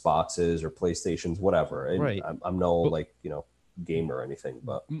Xboxes or PlayStations, whatever. And Right. I'm no But like, gamer or anything,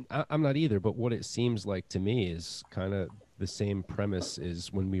 but I'm not either. But what it seems like to me is kind of the same premise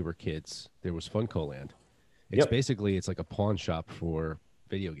as when we were kids. There was Funko Land. yep, It's like a pawn shop for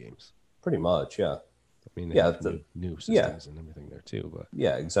video games. pretty much. Yeah. I mean, they Yeah. have new Yeah. systems and everything there too. But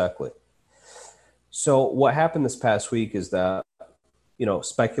Yeah, exactly. So what happened this past week is that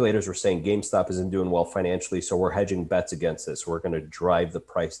speculators were saying GameStop isn't doing well financially, so we're hedging bets against this. We're going to drive the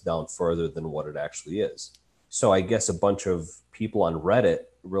price down further than what it actually is. So I guess a bunch of people on Reddit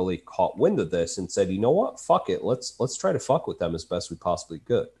really caught wind of this and said, you know what, fuck it, let's try to fuck with them as best we possibly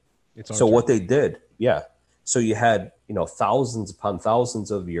could. it's our So what turn. they did, yeah. So you had thousands upon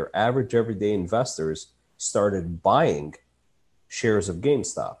thousands of your average everyday investors started buying shares of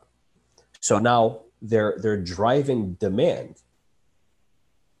GameStop. So now they're driving demand.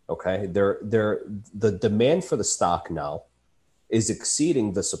 Okay, they're the demand for the stock now is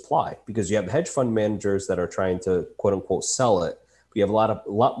exceeding the supply because you have hedge fund managers that are trying to quote unquote sell it. But you have a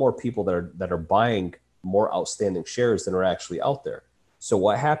lot more people that are buying more outstanding shares than are actually out there. So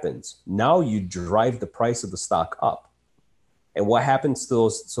what happens? Now you drive the price of the stock up. And what happens to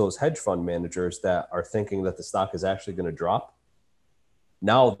those hedge fund managers that are thinking that the stock is actually going to drop?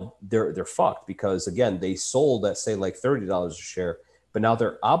 Now they're fucked because again they sold at say like $30 a share, but now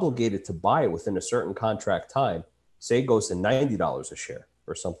they're obligated to buy it within a certain contract time. Say it goes to $90 a share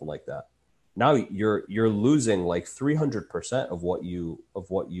or something like that. Now you're losing like 300% of what you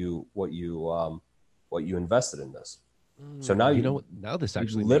invested in this. So now You know, now this you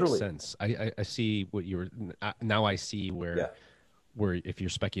actually makes literally, sense. I see what you were. Now I see yeah, where if you're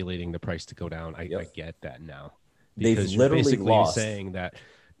speculating the price to go down, I yep, get that now, they've because you're literally basically lost. saying that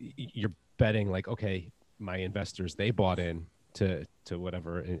you're betting like, okay, my investors, they bought in to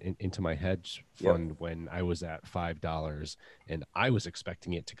whatever into my hedge Yep, fund when I was at $5, and I was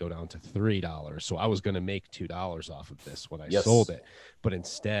expecting it to go down to $3, so I was going to make $2 off of this when I sold yes, it. But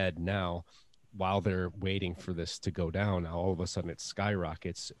instead now, while they're waiting for this to go down, now all of a sudden it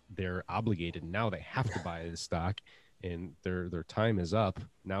skyrockets. They're obligated now; they have to buy the stock, and their time is up.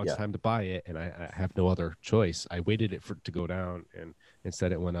 Now it's yeah, time to buy it, and I have no other choice. I waited it for to go down, and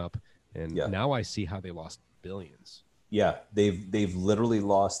instead it went up. And yeah. now I see how they lost billions. Yeah, they've literally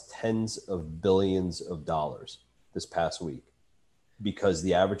lost tens of billions of dollars this past week because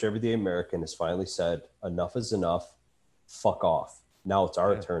the average everyday American has finally said enough is enough, fuck off. Now it's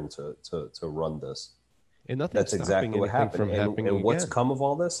our Yeah, turn to run this. and nothing's That's stopping exactly what anything happened. from And happening what's again. come of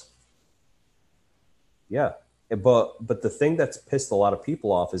all this? Yeah. But the thing that's pissed a lot of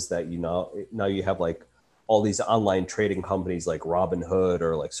people off is that now you have like all these online trading companies like Robinhood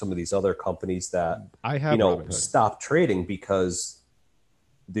or like some of these other companies that I have Robinhood. stop trading because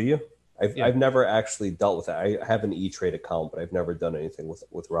do you? Yeah, I've never actually dealt with it. I have an E Trade account, but I've never done anything with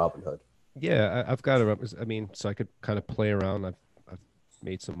Robinhood. yeah, I've got it. I mean, so I could kind of play around. I've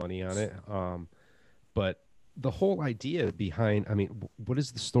made some money on it. But the whole idea behind, I mean, what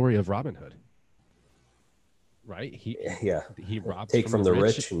is the story of Robinhood? Right? Yeah, He robbed take from from the the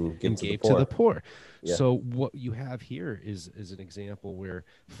rich rich and give and to the gave to the poor. poor. Yeah, So what you have here is an example where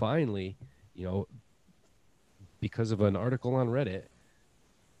finally, you know, because of an article on Reddit,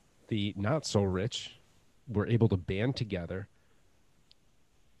 the not so rich were able to band together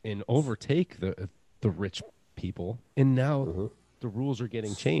and overtake the rich people, and now hmm, the rules are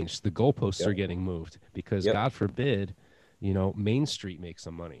getting changed. The goalposts are yep, getting moved because yep, God forbid, Main Street makes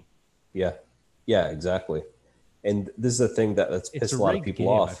some money. yeah, yeah, exactly. And this is the thing that's It's a pissed a lot of rigged people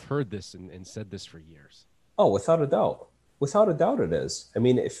game. I've off. heard this and said this for years. Oh, without a doubt, it is. I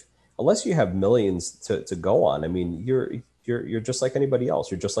mean, if unless you have millions to go on, I mean, you're just like anybody else.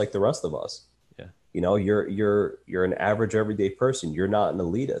 You're just like the rest of us. Yeah. You're an average everyday person. You're not an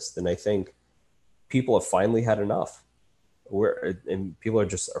elitist, and I think people have finally had enough. And people are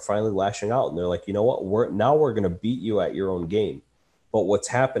finally lashing out, and they're like, you know what? We're going to beat you at your own game. But what's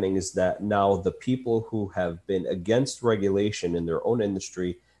happening is that now the people who have been against regulation in their own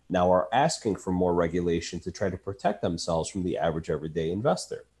industry now are asking for more regulation to try to protect themselves from the average everyday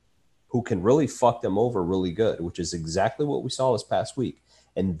investor who can really fuck them over really good, which is exactly what we saw this past week.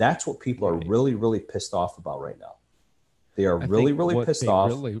 And that's what people are Right. really, really pissed off about right now. They are I really, think really what pissed they off.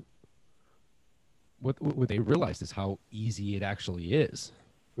 really what they realized is how easy it actually is.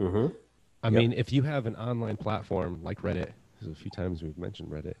 Mm-hmm. I Yep. mean, if you have an online platform like Reddit, there's a few times we've mentioned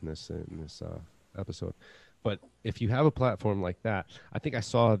Reddit in this episode, but if you have a platform like that, I think I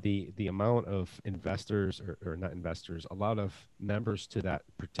saw the amount of investors or not investors, a lot of members to that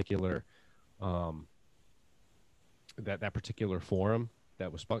particular um, that particular forum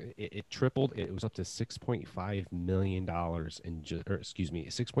that was it tripled. It was up to $6.5 million in just, or excuse me,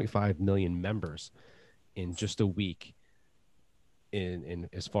 6.5 million members in just a week. In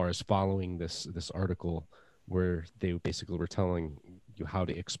as far as following this article, where they basically were telling you how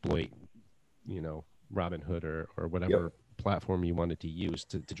to exploit, Robinhood or Yep. whatever platform you wanted to use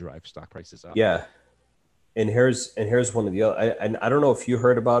to drive stock prices up. Yeah. And here's one of the other. And I don't know if you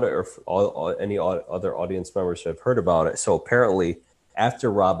heard about it or if any other audience members have heard about it. So apparently, after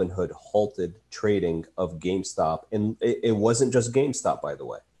Robinhood halted trading of GameStop, and it wasn't just GameStop, by the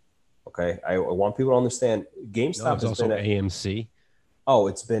way. Okay, I want people to understand. No, it GameStop was has also been AMC. Oh,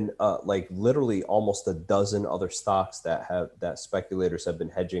 it's been like literally almost a dozen other stocks that speculators have been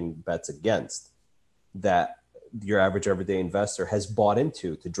hedging bets against, that your average everyday investor has bought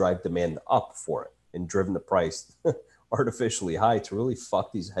into to drive demand up for it and driven the price artificially high to really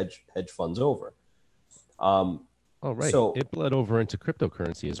fuck these hedge funds over. Um, Oh, right. so, It bled over into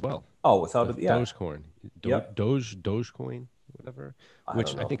cryptocurrency as well. oh, without it, yeah, Dogecoin, yep. Dogecoin, whatever. I don't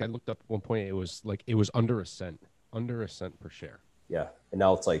Which I know, think I looked up at one point. It was under a cent per share, yeah, and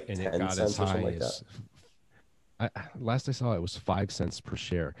now it's like and it ten got as cents or something high like that. as last I saw it was 5 cents per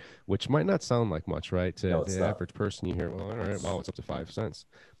share, which might not sound like much, right? To No, it's the not. average person, you hear, well, all right, well, it's up to 5 cents.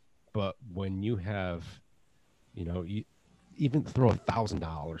 But when you have, you even throw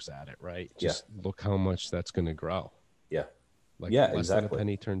 $1,000 at it, right? Yeah, Just look how much that's going to grow. yeah, Like yeah, less than a exactly.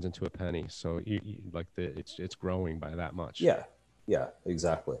 penny turns into a penny. So like it's growing by that much. Yeah, yeah,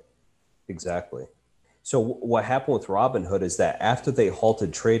 exactly, exactly. So what happened with Robinhood is that after they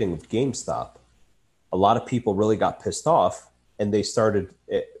halted trading with GameStop, a lot of people really got pissed off, and they started,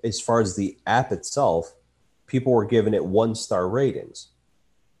 as far as the app itself, people were giving it 1-star ratings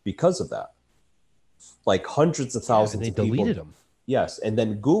because of that. Like hundreds of Yeah, and thousands they of people. deleted them. Yes, and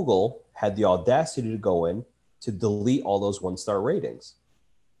then Google had the audacity to go in to delete all those 1-star ratings,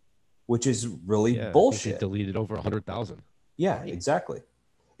 which is really Yeah, I think they bullshit. deleted over 100,000. Yeah, exactly.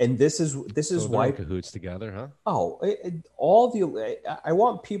 And this is So they're in why. cahoots together, huh? Oh, all the I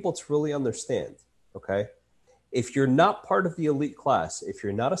want people to really understand. Okay, if you're not part of the elite class, if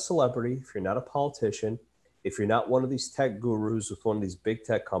you're not a celebrity, if you're not a politician, if you're not one of these tech gurus with one of these big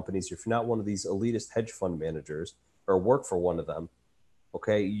tech companies, if you're not one of these elitist hedge fund managers or work for one of them,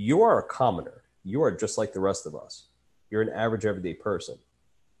 okay, you are a commoner. You are just like the rest of us. You're an average everyday person.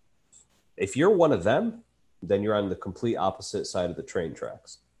 If you're one of them, then you're on the complete opposite side of the train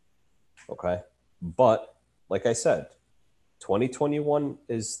tracks. Okay. But like I said, 2021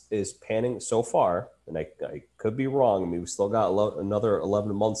 is panning so far, and I could be wrong. I mean, we still got another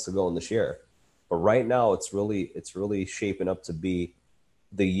 11 months to go in this year, but right now it's really shaping up to be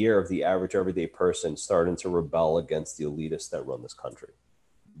the year of the average everyday person starting to rebel against the elitists that run this country.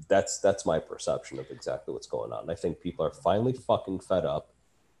 That's my perception of exactly what's going on. I think people are finally fucking fed up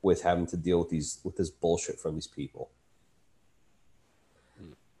with having to deal with this bullshit from these people.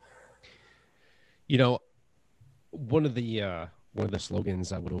 You know, one of the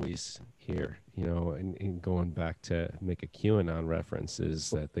slogans I would always hear, and going back to make a QAnon reference, is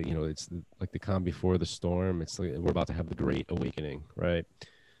that it's like the calm before the storm. It's like we're about to have the Great Awakening, right?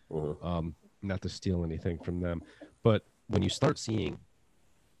 Mm-hmm. Not to steal anything from them, but when you start seeing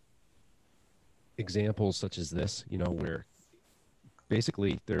examples such as this, where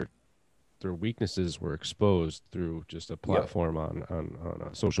basically their weaknesses were exposed through just a Yep. platform on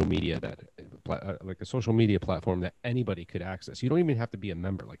social media, that like a social media platform that anybody could access. You don't even have to be a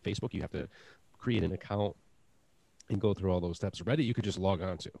member. Like Facebook, you have to create an account and go through all those steps. Reddit, you could just log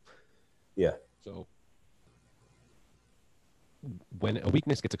on to. Yeah. So when a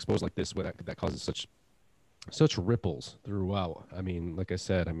weakness gets exposed like this, that causes such ripples throughout. I mean, like I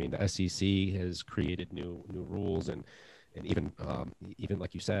said, the SEC has created new rules, and even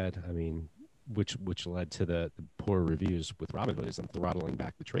like you said, which led to the poor reviews with Robinhood, is them throttling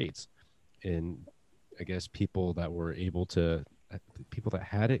back the trades, and I guess people that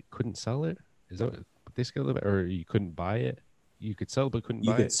had it couldn't sell it. Is that what they scaled it, or you couldn't buy it? You could sell but couldn't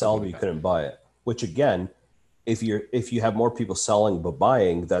You buy could it, something sell, but like you that. couldn't buy it. Which again, if you have more people selling but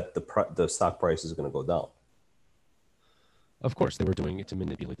buying, that the stock price is going to go down. Of course, they were doing it to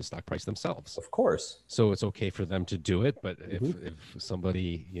manipulate the stock price themselves. Of course. So it's okay for them to do it, but Mm-hmm. if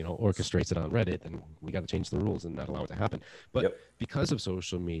somebody orchestrates it on Reddit, then we got to change the rules and not allow it to happen. But Yep. because of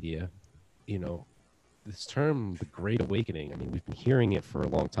social media, you know this term, the Great Awakening, I mean, we've been hearing it for a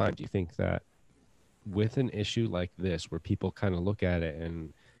long time. Do you think that with an issue like this, where people kind of look at it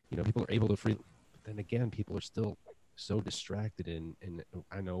and, people are able to free, but then again, people are still so distracted. And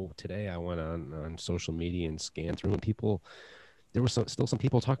I know today I went on social media and scanned through, and there were still some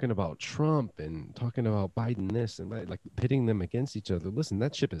people talking about Trump and talking about Biden this and that, like pitting them against each other. Listen,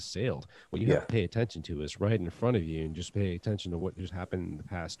 that ship has sailed. What you have Yeah. to pay attention to is right in front of you, and just pay attention to what just happened in the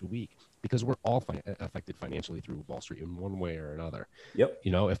past week, because we're all affected financially through Wall Street in one way or another. Yep.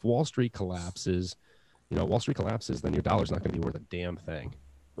 If Wall Street collapses, then your dollar's not going to be worth a damn thing.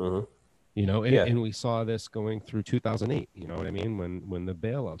 Mm-hmm. And, Yeah. and we saw this going through 2008. You know what I mean? When the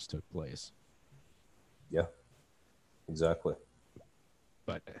bailouts took place. Yeah. Exactly.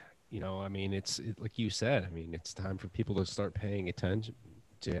 But I mean, like you said. I mean, it's time for people to start paying attention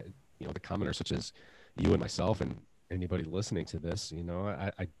to the commoners, such as you and myself, and anybody listening to this.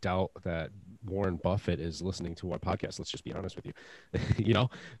 I doubt that Warren Buffett is listening to our podcast. Let's just be honest with you.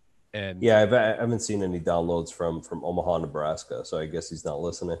 And yeah, I haven't seen any downloads from Omaha, Nebraska, so I guess he's not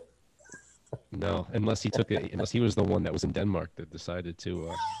listening. No, unless he was the one that was in Denmark that decided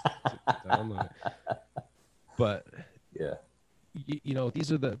to download it. But yeah,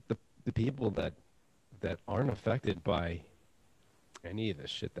 these are the people that aren't affected by any of the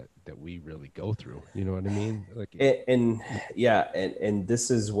shit that we really go through. You know what I mean? Like, and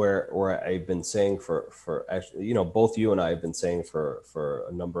this is where I've been saying for actually, both you and I have been saying for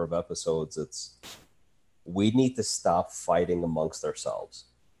a number of episodes, it's we need to stop fighting amongst ourselves.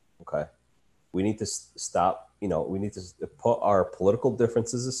 Okay. We need to stop, we need to put our political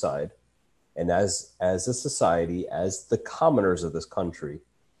differences aside. And as a society, as the commoners of this country,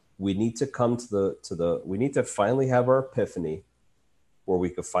 we need to come we need to finally have our epiphany where we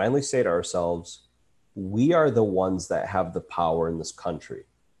could finally say to ourselves, we are the ones that have the power in this country,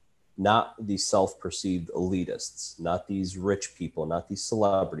 not these self-perceived elitists, not these rich people, not these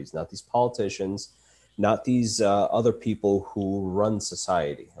celebrities, not these politicians, not these other people who run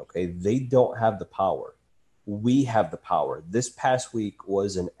society. Okay. They don't have the power. We have the power. This past week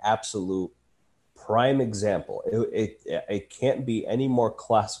was an absolute prime example. It can't be any more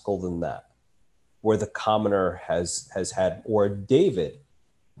classical than that, where the commoner has had, or David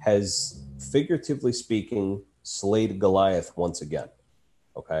has, figuratively speaking, slayed Goliath once again.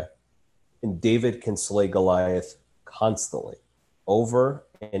 Okay. And David can slay Goliath constantly, over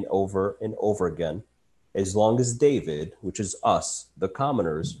and over and over again, as long as David, which is us, the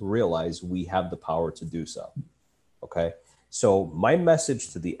commoners, realize we have the power to do so. Okay. So my message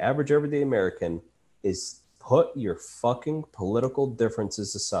to the average everyday American is put your fucking political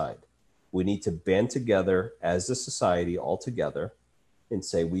differences aside. We need to band together as a society all together and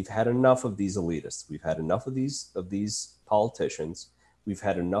say, we've had enough of these elitists. We've had enough of these politicians. We've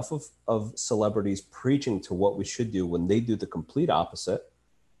had enough of celebrities preaching to what we should do when they do the complete opposite.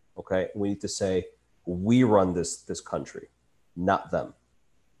 Okay. We need to say, we run this country, not them.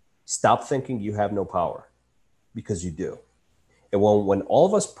 Stop thinking you have no power, because you do. And when all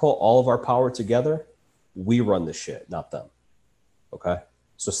of us put all of our power together, we run the shit, not them. Okay.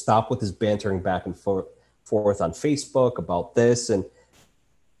 So stop with this bantering back and forth on Facebook about this. And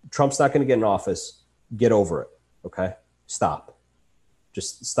Trump's not going to get in office. Get over it. Okay. Stop.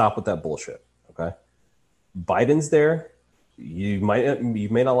 Just stop with that bullshit. Okay. Biden's there. You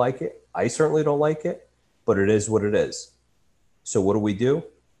may not like it. I certainly don't like it, but it is what it is. So what do?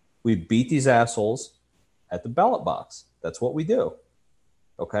 We beat these assholes at the ballot box. That's what we do.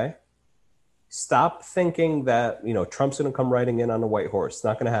 Okay. Stop thinking that, Trump's going to come riding in on a white horse. It's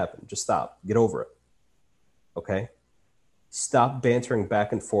not going to happen. Just stop. Get over it. Okay. Stop bantering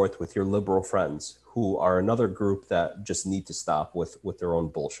back and forth with your liberal friends, who are another group that just need to stop with their own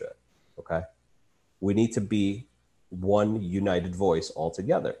bullshit. Okay. We need to be one united voice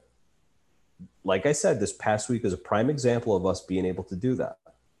altogether. Like I said, this past week is a prime example of us being able to do that.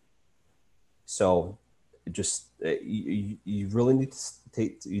 So just you really need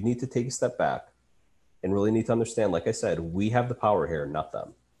to take a step back and really need to understand, like I said, we have the power here, not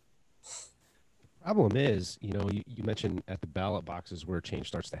them. The problem is, you mentioned at the ballot boxes where change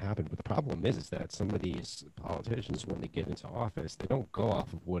starts to happen, but the problem is that some of these politicians, when they get into office, they don't go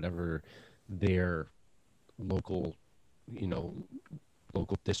off of whatever their local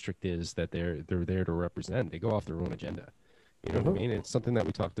district is that they're there to represent. They go off their own agenda. You know what I mean? It's something that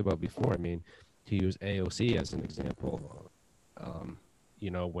we talked about before. I mean, to use AOC as an example,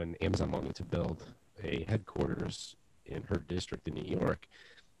 when Amazon wanted to build a headquarters in her district in New York,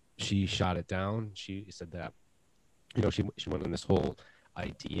 she shot it down. She said that, she went on this whole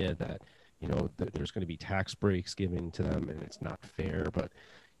idea that, that there's going to be tax breaks given to them and it's not fair. But,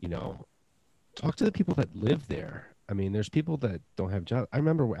 talk to the people that live there. I mean, there's people that don't have jobs. I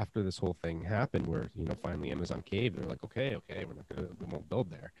remember after this whole thing happened, where finally Amazon caved. They're like, okay, we won't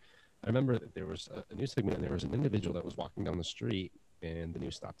build there. I remember that there was a news segment, and there was an individual that was walking down the street, and the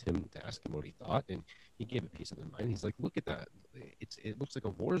news stopped him to ask him what he thought, and he gave a piece of his mind. He's like, "Look at that! It looks like a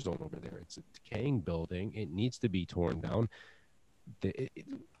war zone over there. It's a decaying building. It needs to be torn down.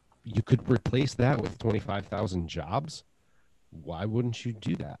 You could replace that with 25,000 jobs. Why wouldn't you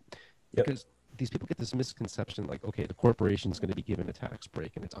do that? Yep. Because these people get this misconception like, okay, the corporation is going to be given a tax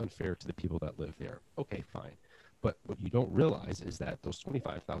break and it's unfair to the people that live there. Okay, fine. But what you don't realize is that those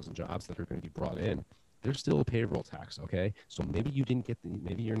 25,000 jobs that are going to be brought in, there's still a payroll tax, okay? So maybe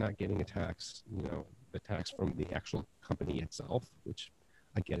maybe you're not getting a tax, the tax from the actual company itself, which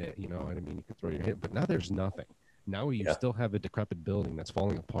I get it, you know what I mean? You can throw your hand, but now there's nothing. Now you still have a decrepit building that's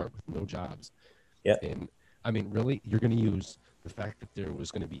falling apart with no jobs. Yeah. And I mean, really, you're going to use the fact that there was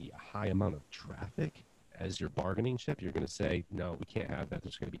going to be a high amount of traffic as your bargaining chip. You're going to say, no, we can't have that.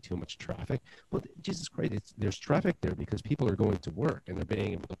 There's going to be too much traffic. Well, Jesus Christ, there's traffic there because people are going to work and they're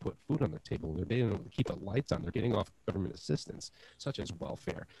being able to put food on their table. They're being able to keep the lights on. They're getting off government assistance, such as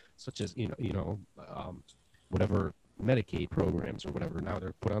welfare, such as, whatever Medicaid programs or whatever. Now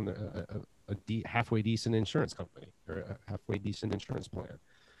they're put on a halfway decent insurance company or a halfway decent insurance plan.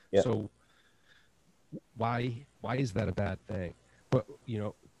 Yeah. So why is that a bad thing? But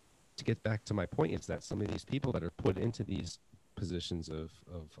to get back to my point, is that some of these people that are put into these positions of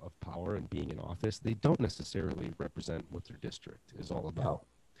power and being in office, they don't necessarily represent what their district is all about.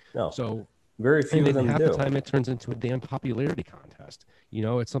 No. So very few of them half do. the time it turns into a damn popularity contest.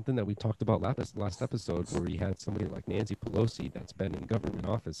 It's something that we talked about last episode, where we had somebody like Nancy Pelosi that's been in government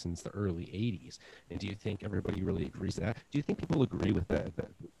office since the early 80s. And do you think everybody really agrees with that? Do you think people agree with that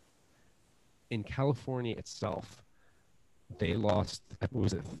in California itself, they lost, what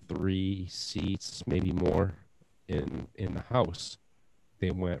was it, 3 seats, maybe more, in the House.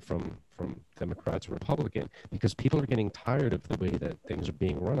 They went from Democrat to Republican because people are getting tired of the way that things are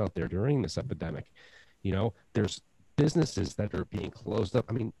being run out there during this epidemic. There's businesses that are being closed up.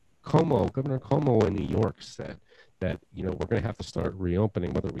 I mean, Governor Cuomo in New York said that, we're going to have to start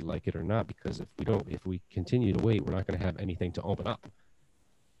reopening whether we like it or not, because if we continue to wait, we're not going to have anything to open up.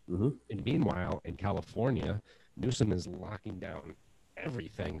 Mm-hmm. And meanwhile, in California, Newsom is locking down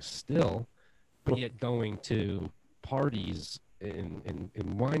everything still, but yet going to parties in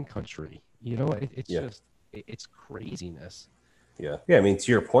wine country. It's just, it's craziness. Yeah. I mean,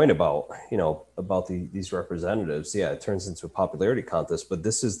 to your point about these representatives, it turns into a popularity contest. But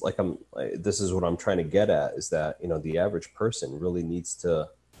this is this is what I'm trying to get at, is that the average person really needs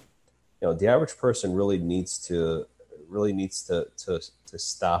to, to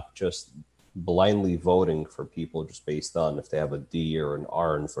stop just blindly voting for people just based on if they have a D or an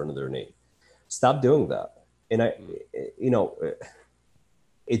R in front of their name. Stop doing that. And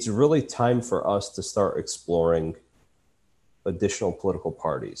it's really time for us to start exploring additional political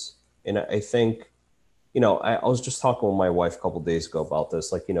parties. And I think, I was just talking with my wife a couple of days ago about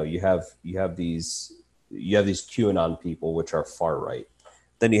this. Like, you have these QAnon people, which are far right.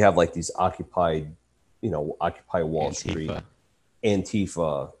 Then you have like these Occupy Wall Street,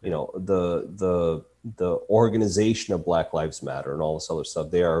 Antifa, the organization of Black Lives Matter and all this other stuff.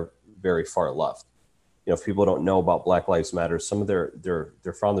 They are very far left. If people don't know about Black Lives Matter, some of their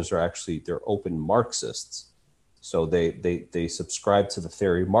founders they're open Marxists. So they subscribe to the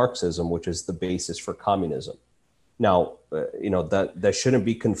theory of Marxism, which is the basis for communism. Now, that shouldn't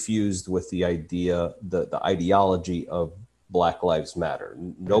be confused with the ideology of Black Lives Matter.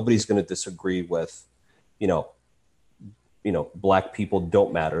 Nobody's going to disagree with, Black people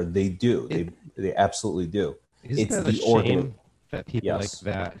don't matter. They do. They absolutely do. It's that a shame that people like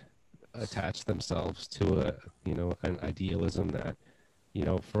that attach themselves to an idealism that,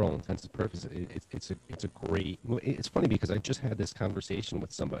 for all intents and purposes, it's a great. It's funny because I just had this conversation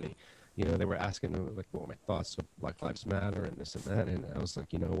with somebody. They were asking like what my thoughts of Black Lives Matter and this and that, and I was like,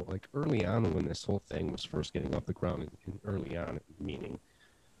 like early on when this whole thing was first getting off the ground, and early on meaning,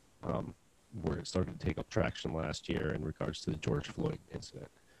 where it started to take up traction last year in regards to the George Floyd incident,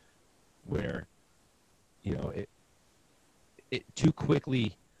 where it too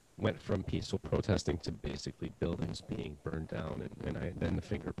quickly went from peaceful protesting to basically buildings being burned down, and then the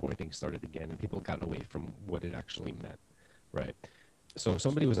finger pointing started again, and people got away from what it actually meant, right? So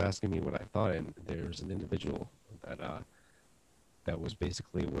somebody was asking me what I thought, and there's an individual that was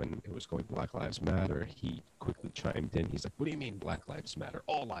basically, when it was going Black Lives Matter, he quickly chimed in. He's like, "What do you mean Black Lives Matter?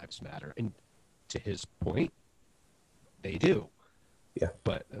 All lives matter." And to his point, they do. Yeah.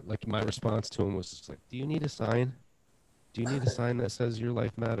 But like my response to him was just like, "Do you need a sign? Do you need a sign that says your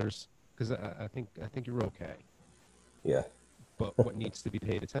life matters?" because I think you're okay. Yeah. But what needs to be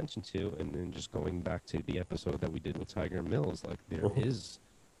paid attention to, and then just going back to the episode that we did with Tiger Mills, like there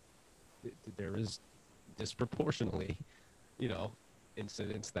is disproportionately, you know,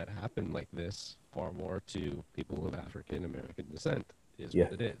 incidents that happen like this far more to people of African American descent is Yeah.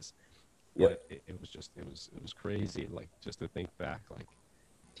 what it is. Yep. But it was crazy, like just to think back, like,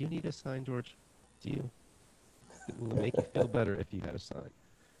 do you need a sign, George? Do you? Will it make you feel better if you had a sign?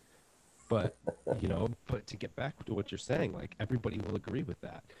 But but to get back to what you're saying, like everybody will agree with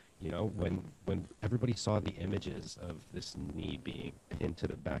that. When everybody saw the images of this knee being pinned to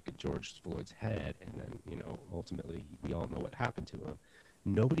the back of George Floyd's head, and then ultimately we all know what happened to him.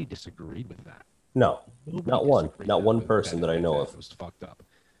 Nobody disagreed with that. No, Nobody not one. disagreed Not that one that person that I know that of. it was fucked up.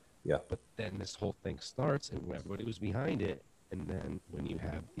 Yeah. But then this whole thing starts, and everybody was behind it. And then when you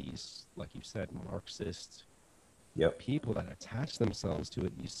have these, like you said, Marxist Yep. people that attach themselves to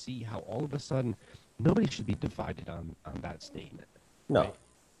it, you see how all of a sudden nobody should be divided on that statement. No. Right?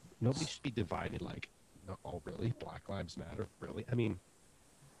 Nobody should be divided like, oh, really? Black Lives Matter? Really? I mean,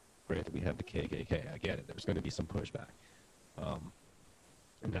 granted, we have the KKK. I get it. There's going to be some pushback.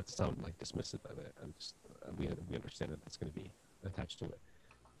 And not to sound like dismissive of it. We understand that that's going to be attached to it.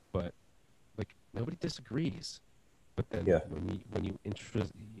 But, like, nobody disagrees. But then Yeah. when you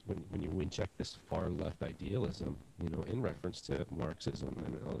inject this far left idealism, in reference to Marxism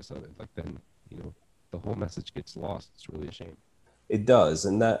and all this other, like, then the whole message gets lost. It's really a shame. It does,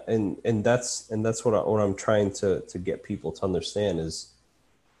 and that's what I'm trying to get people to understand is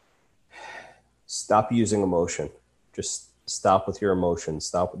stop using emotion. Just stop with your emotions.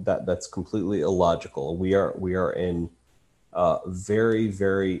 Stop with that. That's completely illogical. We are in very,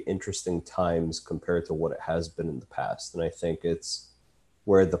 very interesting times compared to what it has been in the past. And I think it's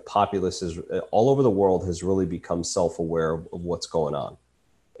where the populace is all over the world has really become self-aware of what's going on.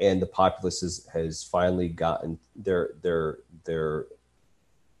 And the populace has finally gotten their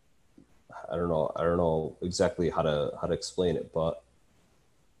I don't know exactly how to explain it, but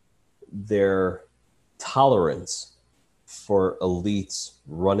their tolerance for elites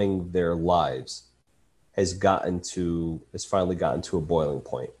running their lives has finally gotten to a boiling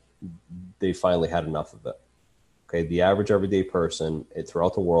point. They finally had enough of it. Okay, the average everyday person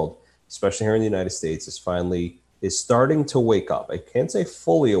throughout the world, especially here in the United States, is starting to wake up. I can't say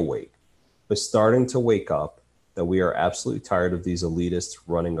fully awake, but starting to wake up that we are absolutely tired of these elitists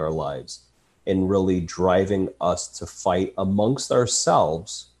running our lives and really driving us to fight amongst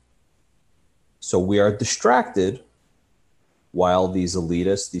ourselves. So we are distracted while these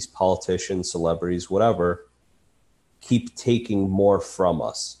elitists, these politicians, celebrities, whatever, keep taking more from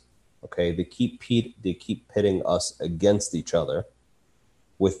us. Okay, they keep pitting us against each other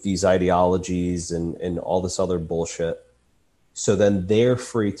with these ideologies and all this other bullshit. So then they're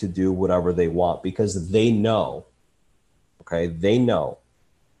free to do whatever they want because they know, okay, they know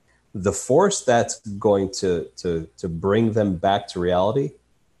the force that's going to bring them back to reality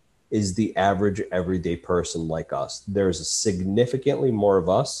is the average everyday person like us. There's significantly more of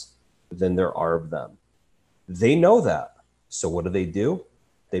us than there are of them. They know that. So what do?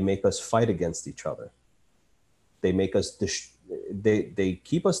 They make us fight against each other. They make us they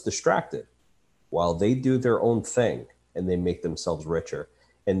keep us distracted while they do their own thing and they make themselves richer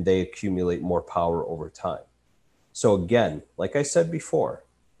and they accumulate more power over time. So again, like I said before,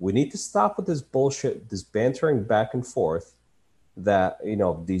 we need to stop with this bullshit, this bantering back and forth that,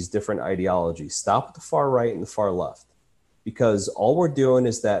 these different ideologies. Stop with the far right and the far left. Because all we're doing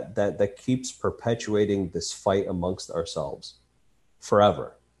is that keeps perpetuating this fight amongst ourselves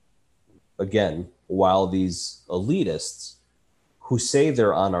forever. Again, while these elitists who say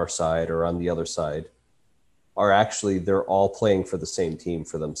they're on our side or on the other side they're all playing for the same team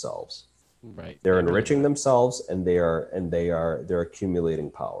for themselves. Right. They're They really enriching are. themselves and they're accumulating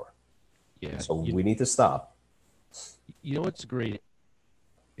power. Yeah. So we need to stop. What's a great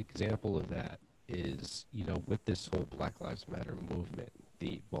example of that is, with this whole Black Lives Matter movement,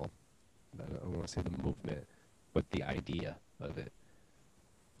 I don't want to say the movement, but the idea of it.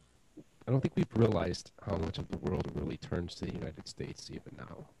 I don't think we've realized how much of the world really turns to the United States even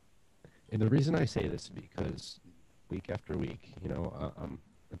now. And the reason I say this is because week after week,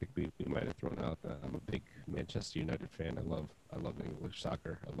 I think we might have thrown out that I'm a big Manchester United fan. I love English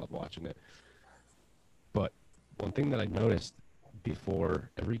soccer. I love watching it. But one thing that I noticed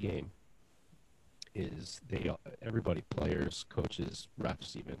before every game is everybody, players, coaches,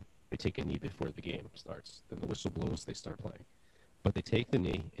 refs even, they take a knee before the game starts. Then the whistle blows, they start playing. But they take the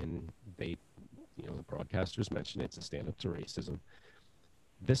knee and the broadcasters mention it's a stand up to racism.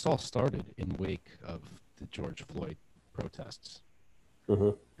 This all started in wake of the George Floyd protests.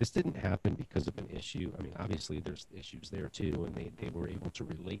 Hmm. This didn't happen because of an issue. I mean, obviously there's issues there too, and they were able to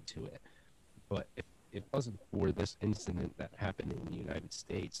relate to it. But if it wasn't for this incident that happened in the United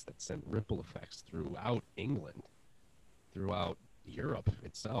States that sent ripple effects throughout England, throughout Europe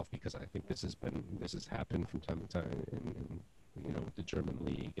itself, because I think this has happened from time to time in the German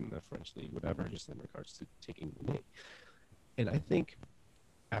league and the French league, whatever, just in regards to taking the knee. And I think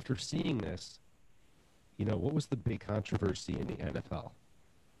after seeing this, what was the big controversy in the NFL?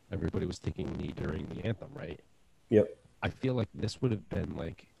 Everybody was taking a knee during the anthem, right? Yep. I feel like this would have been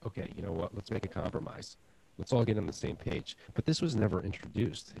like, okay, you know what? Let's make a compromise. Let's all get on the same page. But this was never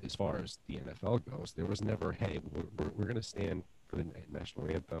introduced as far as the NFL goes. There was never, hey, we're going to stand for the national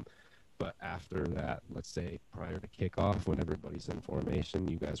anthem. But after that, let's say prior to kickoff, when everybody's in formation,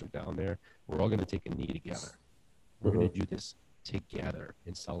 you guys are down there, we're all going to take a knee together. We're going to do this together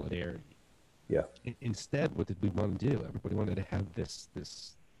in solidarity. Yeah. Instead, what did we want to do? Everybody wanted to have this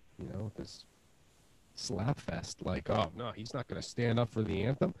slap fest, like, oh no, he's not going to stand up for the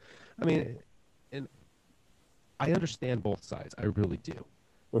anthem. I mean, and I understand both sides, I really do.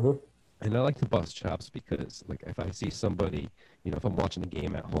 Hmm. And I like to bust chops because, like, if I see somebody, if I'm watching a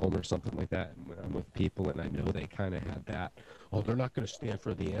game at home or something like that, and when I'm with people and I know they kind of had that, oh, they're not going to stand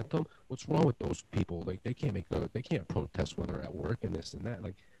for the anthem. What's wrong with those people? Like, they can't protest when they're at work and this and that.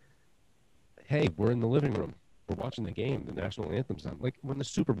 Like, hey, we're in the living room, we're watching the game, the national anthem's on. Like when the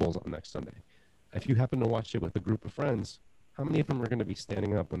Super Bowl's on next Sunday, if you happen to watch it with a group of friends, how many of them are going to be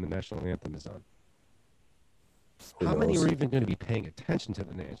standing up when the national anthem is on? How many are even going to be paying attention to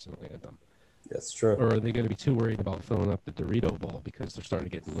the national anthem? That's true. Or are they going to be too worried about filling up the Dorito bowl because they're starting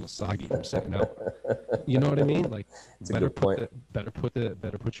to get a little soggy from sitting out? You know what I mean? Like, better put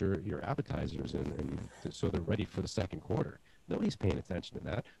your appetizers in so they're ready for the second quarter. Nobody's paying attention to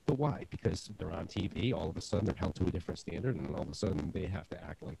that. But why? Because they're on TV. All of a sudden, they're held to a different standard, and all of a sudden, they have to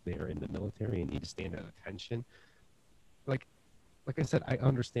act like they're in the military and need to stand at attention. Like I said, I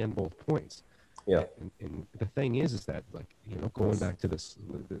understand both points. Yeah. And the thing is that, like, going back to this,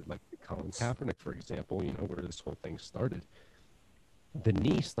 like Colin Kaepernick, for example, where this whole thing started. The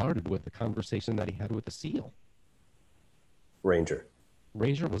knee started with the conversation that he had with the SEAL. Ranger.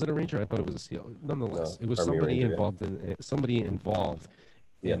 Was it a Ranger? I thought it was a SEAL. Nonetheless, it was Army somebody Ranger, involved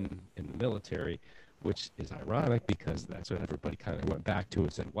yeah. in the military, which is ironic because that's what everybody kind of went back to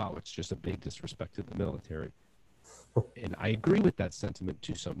and said, wow, it's just a big disrespect to the military. And I agree with that sentiment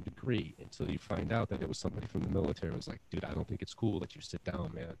to some degree until you find out that it was somebody from the military. It was like, dude, I don't think it's cool that you sit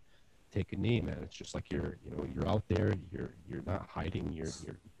down, man. Take a knee, man. It's just like you're out there. You're not hiding.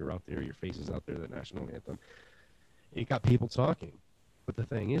 You're out there. Your face is out there. The national anthem. You got people talking. But the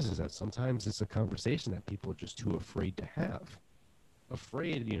thing is that sometimes it's a conversation that people are just too afraid to have.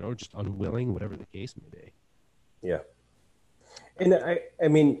 Afraid, just unwilling, whatever the case may be. Yeah. And I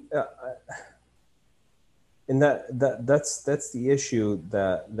mean, and that's the issue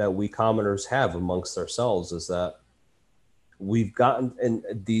that we commoners have amongst ourselves, is that we've gotten, and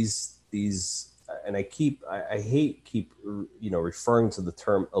these and I hate referring to the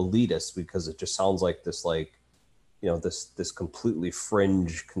term elitist, because it just sounds like this, like, this completely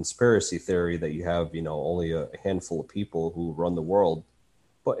fringe conspiracy theory that you have, only a handful of people who run the world.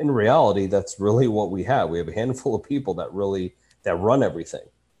 But in reality, that's really what we have. We have a handful of people that run everything.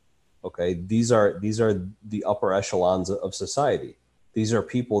 Okay. These are the upper echelons of society. These are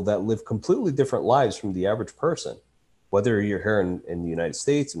people that live completely different lives from the average person, whether you're here in the United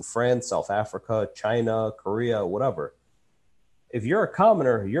States, in France, South Africa, China, Korea, whatever. If you're a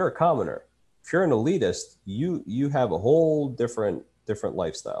commoner, you're a commoner. If you're an elitist, you have a whole different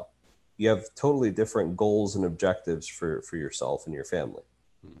lifestyle. You have totally different goals and objectives for yourself and your family.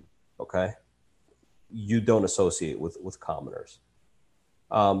 Okay. You don't associate with commoners.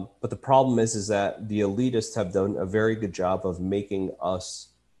 But the problem is that the elitists have done a very good job of making us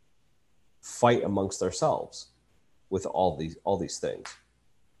fight amongst ourselves with all these things.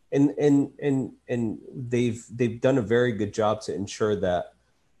 And they've done a very good job to ensure that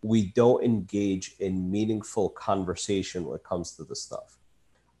we don't engage in meaningful conversation when it comes to this stuff.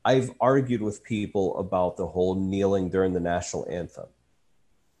 I've argued with people about the whole kneeling during the national anthem.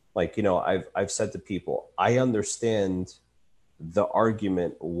 Like, I've said to people, I understand the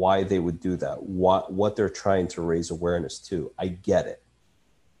argument why they would do that, what they're trying to raise awareness to. I get it.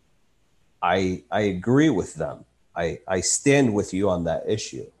 I agree with them. I stand with you on that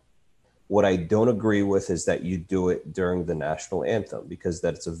issue. What I don't agree with is that you do it during the national anthem, because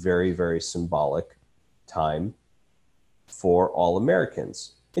that's a very, very symbolic time for all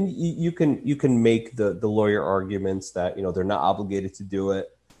Americans. And you can make the lawyer arguments that, they're not obligated to do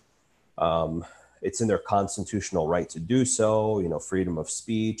it. it's in their constitutional right to do so, freedom of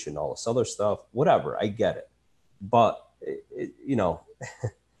speech and all this other stuff, whatever. I get it. But,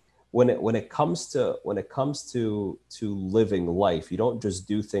 when it comes to living life, you don't just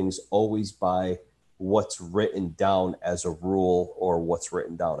do things always by what's written down as a rule or what's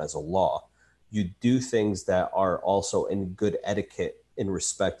written down as a law. You do things that are also in good etiquette in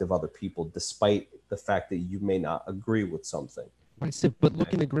respect of other people, despite the fact that you may not agree with something. Right, so, but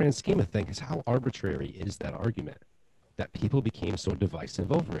look in the grand scheme of things, how arbitrary is that argument that people became so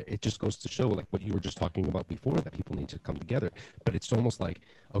divisive over it? It just goes to show, like what you were just talking about before, that people need to come together. But it's almost like,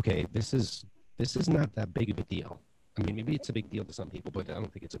 okay, this is not that big of a deal. I mean, maybe it's a big deal to some people, but I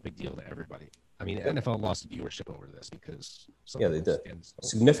don't think it's a big deal to everybody. I mean, NFL lost viewership over this because Yeah, they did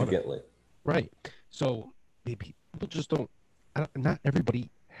significantly. Right. So maybe people just don't. Not everybody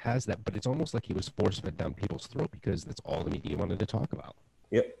has that, but it's almost like he was force fed down people's throat because that's all the media wanted to talk about.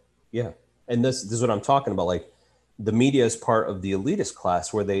 Yep. Yeah. And this is what I'm talking about. Like, the media is part of the elitist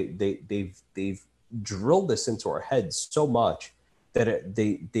class where they've drilled this into our heads so much that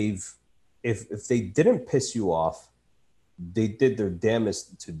if they didn't piss you off, they did their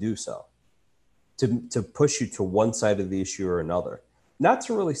damnedest to do so, to push you to one side of the issue or another. Not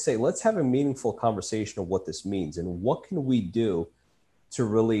to really say, let's have a meaningful conversation of what this means and what can we do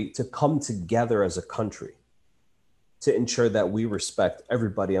to come together as a country to ensure that we respect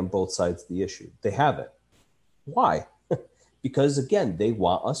everybody on both sides of the issue. They haven't. Why? Because again, they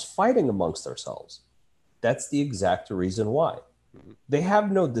want us fighting amongst ourselves. That's the exact reason why. They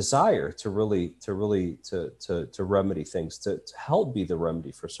have no desire to remedy things, to help be the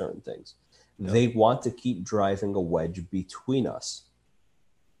remedy for certain things. No. They want to keep driving a wedge between us.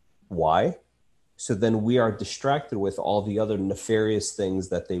 Why? So then we are distracted with all the other nefarious things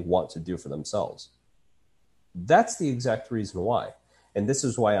that they want to do for themselves. That's the exact reason why. And this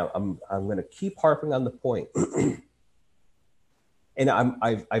is why I'm going to keep harping on the point. And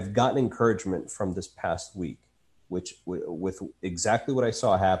I've gotten encouragement from this past week, which with exactly what I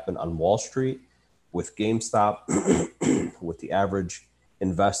saw happen on Wall Street, with GameStop, with the average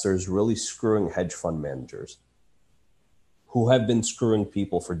investors really screwing hedge fund managers who have been screwing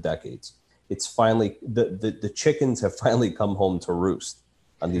people for decades. It's finally, the chickens have finally come home to roost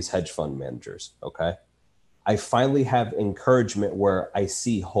on these hedge fund managers, okay? I finally have encouragement where I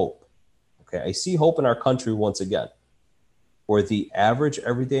see hope, okay? I see hope in our country once again, where the average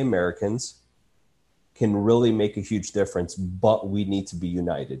everyday Americans can really make a huge difference, but we need to be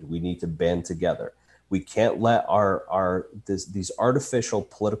united. We need to band together. We can't let these artificial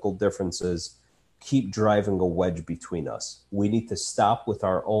political differences keep driving a wedge between us. We need to stop with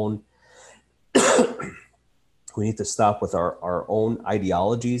our own our own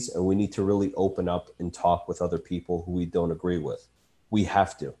ideologies, and we need to really open up and talk with other people who we don't agree with. We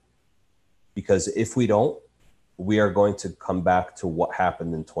have to. Because if we don't, we are going to come back to what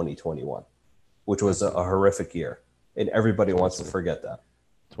happened in 2021, which was a horrific year. And everybody wants to forget that.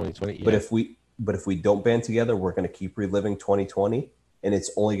 2020, yeah. But if we don't band together, we're going to keep reliving 2020, and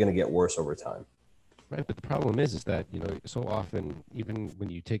it's only going to get worse over time. Right, but the problem is that, so often, even when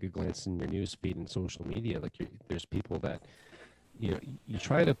you take a glance in your news feed and social media, like there's people that, you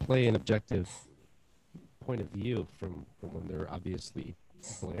try to play an objective point of view from when they're obviously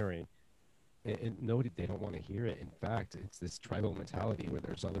blaring, and nobody, they don't want to hear it. In fact, it's this tribal mentality where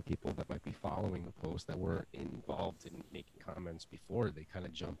there's other people that might be following the post that were involved in making comments before. They kind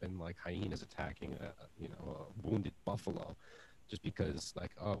of jump in like hyenas attacking a wounded buffalo, just because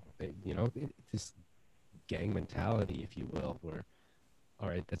this gang mentality, if you will, where, all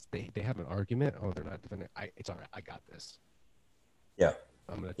right, they have an argument. Oh, they're not defending. It's all right. I got this. Yeah,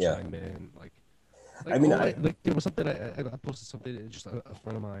 I'm gonna chime in. Like there was something I posted something. Just a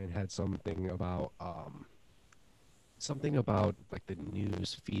friend of mine had something about like the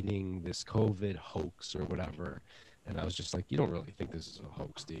news feeding this COVID hoax or whatever, and I was just like, you don't really think this is a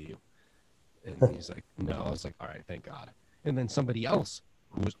hoax, do you? And he's like, no. I was like, all right, thank God. And then somebody else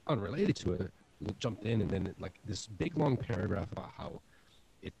who was unrelated to it jumped in, and then like this big long paragraph about how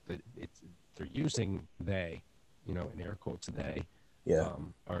they're using in air quotes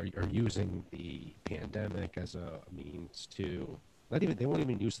are using the pandemic as a means to they won't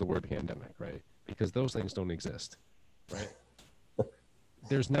even use the word pandemic, right? Because those things don't exist, right?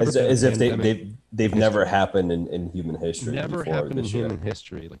 There's never as if they've never happened in human history. Never happened in human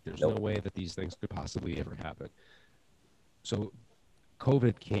history. Like there's no way that these things could possibly ever happen. So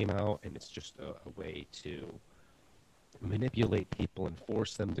COVID came out, and it's just a way to manipulate people and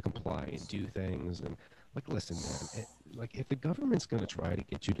force them to comply and do things. And like, listen, man, if the government's going to try to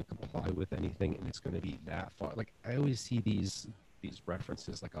get you to comply with anything, and it's going to be that far, like I always see these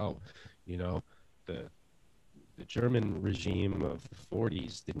references, like, oh, the German regime of the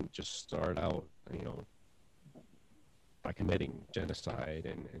 40s didn't just start out, by committing genocide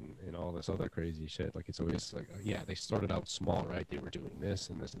and all this other crazy shit. Like, it's always like, yeah, they started out small, right? They were doing this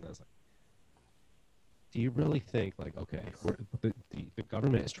and this and that. Like, do you really think, like, okay, the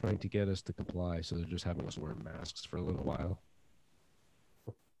government is trying to get us to comply, so they're just having us wear masks for a little while?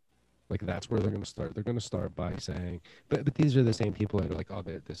 Like, that's where they're going to start. They're going to start by saying, but these are the same people that are like, oh,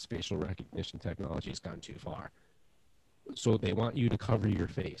 this facial recognition technology has gone too far. So they want you to cover your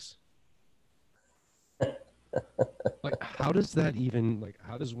face. Like, how does that even, like,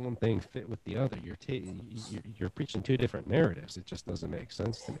 how does one thing fit with the other? You're preaching two different narratives. It just doesn't make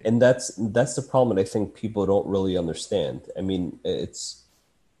sense to me. And that's the problem that I think people don't really understand. I mean, I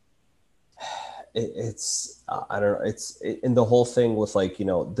don't know. In the whole thing with, like,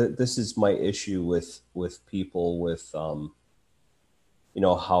 this is my issue with people with, how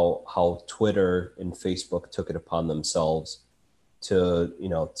Twitter and Facebook took it upon themselves to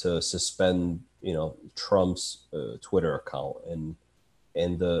suspend, Trump's Twitter account, and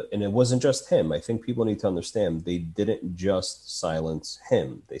it wasn't just him. I think people need to understand they didn't just silence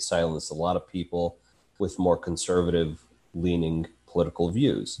him. They silenced a lot of people with more conservative leaning political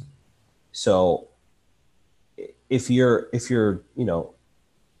views. So if you're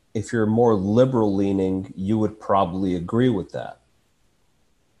more liberal leaning, you would probably agree with that.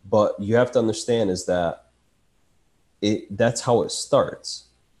 But you have to understand is that that's how it starts.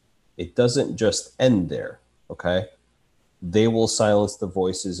 It doesn't just end there. Okay. They will silence the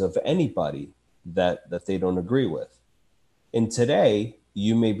voices of anybody that they don't agree with. And today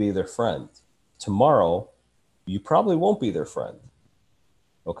you may be their friend. Tomorrow you probably won't be their friend.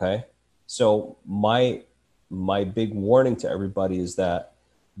 Okay. So my big warning to everybody is that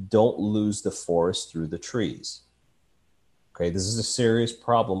don't lose the forest through the trees. Okay, this is a serious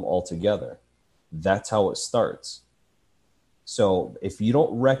problem altogether. That's how it starts. So if you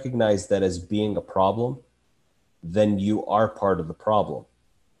don't recognize that as being a problem, then you are part of the problem.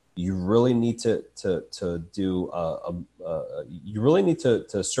 You really need to you really need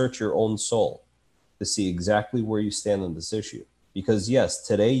to search your own soul to see exactly where you stand on this issue. Because yes,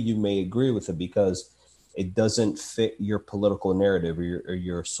 today you may agree with it because it doesn't fit your political narrative or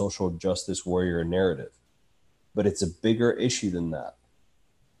your social justice warrior narrative. But it's a bigger issue than that.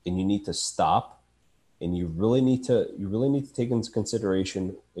 And you need to stop, and you really need to take into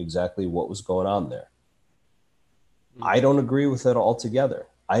consideration exactly what was going on there. I don't agree with it altogether.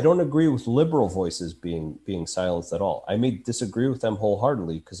 I don't agree with liberal voices being silenced at all. I may disagree with them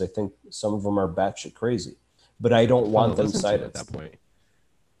wholeheartedly because I think some of them are batshit crazy, but I don't want them silenced at that point.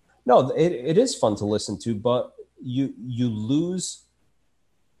 No, it is fun to listen to, but you lose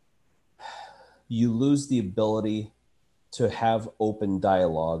the ability to have open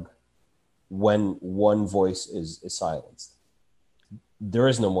dialogue when one voice is silenced. There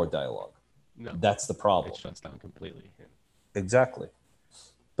is no more dialogue. No, that's the problem. It shuts down completely. Yeah. Exactly.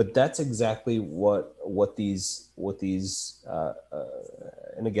 But that's exactly what these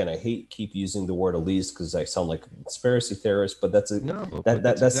and again, I keep using the word elite because I sound like a conspiracy theorist, but that's a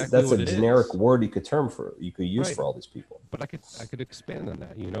generic word you could use right. for all these people. But I could expand on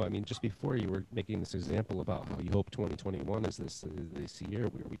that. I mean, just before you were making this example about how you hope 2021 is this year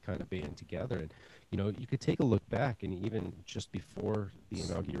where we kind of band together, and you could take a look back, and even just before the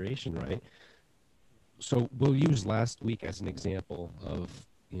inauguration, right? So we'll use last week as an example of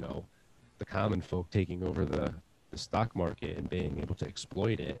the common folk taking over the stock market and being able to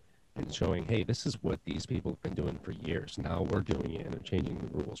exploit it and showing, hey, this is what these people have been doing for years. Now we're doing it and they're changing the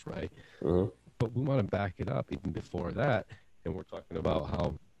rules, right? Mm-hmm. But we want to back it up even before that. And we're talking about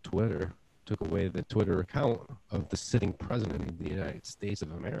how Twitter took away the Twitter account of the sitting president of the United States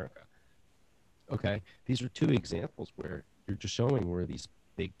of America. Okay, these are two examples where you're just showing where these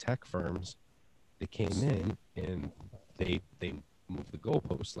big tech firms, they came in and they move the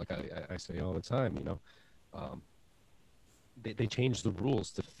goalposts, like I say all the time. They change the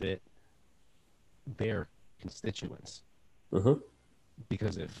rules to fit their constituents. Mm-hmm.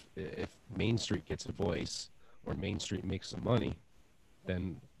 Because if Main Street gets a voice or Main Street makes some money,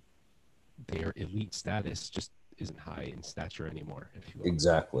 then their elite status just isn't high in stature anymore. If you will.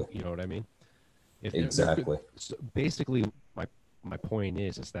 Exactly. You know what I mean? Exactly. So basically, my point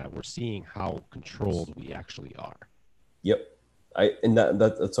is that we're seeing how controlled we actually are. Yep.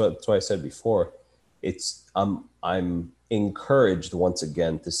 That's why I said before. I'm encouraged once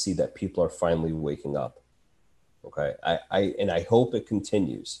again to see that people are finally waking up. Okay. I hope it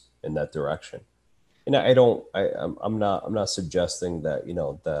continues in that direction. And I'm not suggesting that,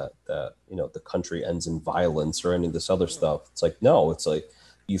 the country ends in violence or any of this other stuff. It's like, no, it's like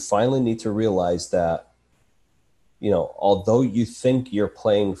you finally need to realize that, although you think you're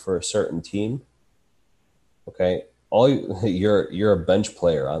playing for a certain team, okay, you're a bench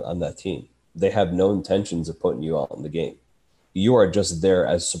player on that team. They have no intentions of putting you out in the game. You are just there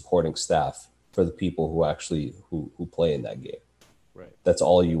as supporting staff for the people who actually who play in that game. Right. That's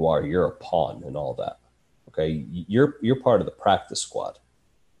all you are. You're a pawn and all that. Okay, you're part of the practice squad.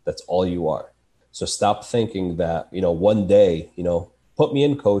 That's all you are. So stop thinking that, one day, put me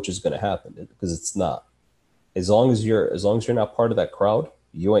in, coach, is going to happen, because it's not. As long as you're not part of that crowd,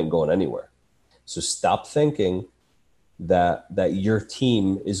 you ain't going anywhere. So stop thinking that your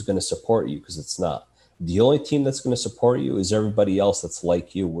team is going to support you, because it's not. The only team that's going to support you is everybody else that's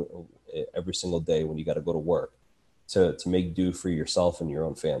like you every single day when you got to go to work to make do for yourself and your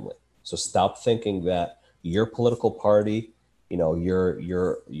own family. So stop thinking that your political party,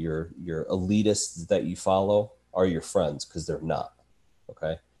 your elitists that you follow are your friends, because they're not.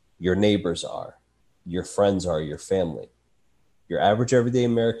 Okay, your neighbors are, your friends are, your family. Your average everyday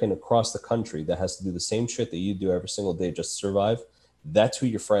American across the country that has to do the same shit that you do every single day just to survive, that's who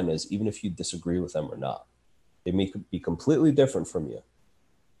your friend is, even if you disagree with them or not. They may be completely different from you.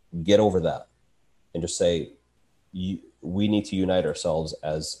 Get over that and just say, we need to unite ourselves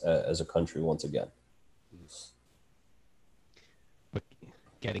as a country once again. But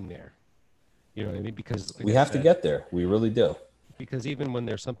getting there, you know what I mean? Because like We I have to said, get there. We really do. because even when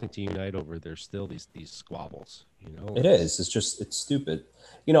there's something to unite over, there's still these squabbles. You know, It is. It's stupid.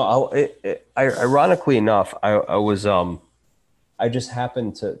 Ironically enough, I just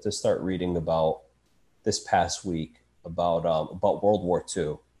happened to start reading about this past week about World War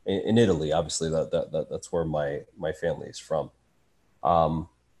II in Italy. Obviously, that's where my family is from.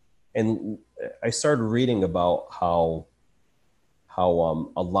 And I started reading about how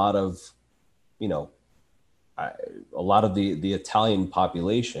a lot of you know a lot of the Italian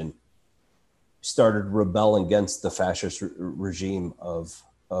population started rebelling against the fascist regime of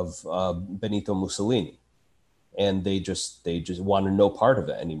Benito Mussolini, and they just wanted no part of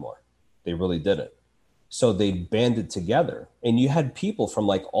it anymore. They really didn't. So they banded together, and you had people from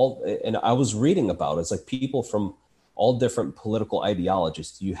like all. And I was reading about it. It's like people from all different political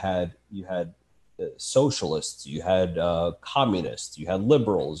ideologies. You had socialists, you had communists, you had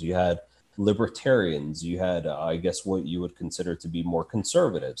liberals, you had libertarians, you had I guess what you would consider to be more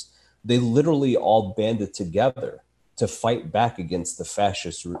conservatives. They literally all banded together to fight back against the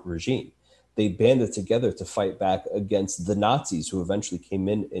fascist regime. They banded together to fight back against the Nazis who eventually came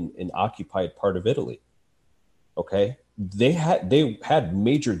in and occupied part of Italy. Okay, they had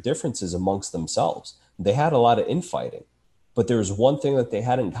major differences amongst themselves. They had a lot of infighting, but there's one thing that they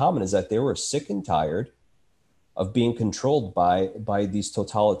had in common, is that they were sick and tired of being controlled by these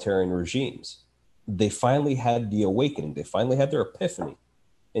totalitarian regimes. They finally had the awakening. They finally had their epiphany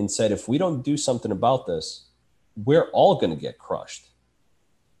and said, if we don't do something about this, we're all going to get crushed.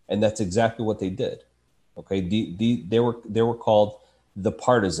 And that's exactly what they did. Okay, they were called the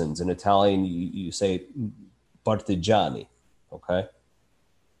partisans. In Italian, you say partigiani. Okay,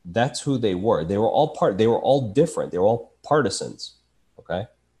 that's who they were. They were all part. They were all different. They were all partisans. Okay,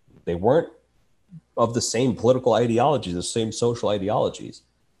 they weren't of the same political ideologies, the same social ideologies.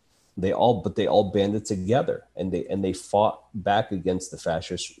 But they all banded together, and they fought back against the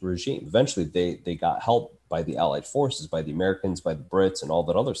fascist regime. Eventually, they got help by the Allied forces, by the Americans, by the Brits, and all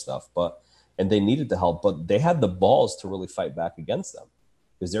that other stuff. And they needed the help, but they had the balls to really fight back against them,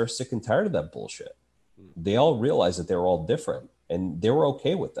 because they were sick and tired of that bullshit. They all realized that they were all different, and they were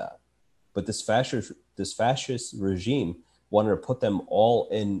okay with that. But this fascist regime wanted to put them all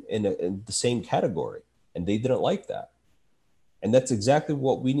in the same category, and they didn't like that. And that's exactly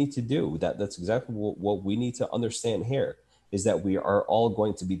what we need to do. That's exactly what we need to understand here, is that we are all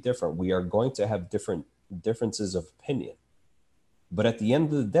going to be different. We are going to have different differences of opinion. But at the end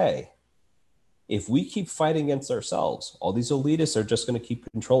of the day, if we keep fighting against ourselves, all these elitists are just going to keep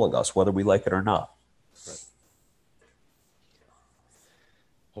controlling us, whether we like it or not. right.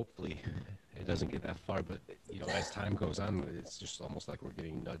 Hopefully, it doesn't get that far. But as time goes on, it's just almost like we're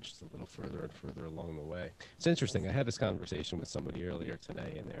getting nudged a little further and further along the way. It's interesting. I had this conversation with somebody earlier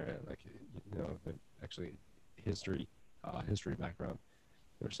today, and they're like, actually history background.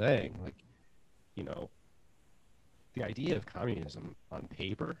 They're saying like, you know, the idea of communism on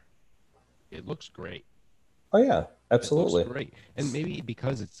paper, it looks great. Oh yeah, It looks absolutely. great. And maybe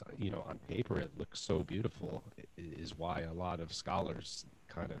because it's, on paper, it looks so beautiful, is why a lot of scholars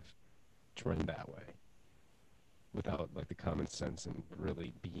kind of trend that way without like the common sense and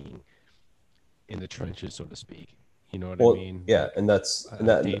really being in the trenches, so to speak. You know what I Well, mean? yeah, Like and that's and on a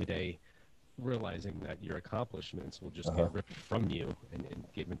that day to day realizing that your accomplishments will just Uh-huh. get ripped from you and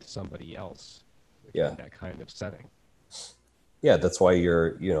given to somebody else Yeah. in that kind of setting. Yeah, that's why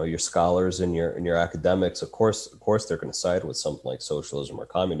your scholars and your academics, of course, they're going to side with something like socialism or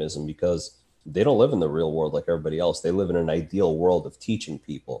communism because they don't live in the real world like everybody else. They live in an ideal world of teaching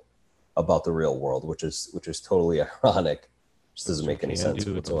people about the real world, which is totally ironic. Just doesn't Those who make any can sense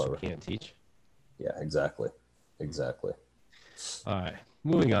do, those who whatsoever. can't teach. Yeah, exactly, exactly. All right,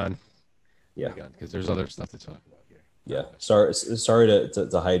 moving on, Yeah, because there's other stuff to talk about here. yeah. Sorry to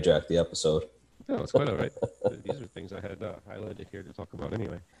hijack the episode. No, it's quite all right. These are things I had highlighted here to talk about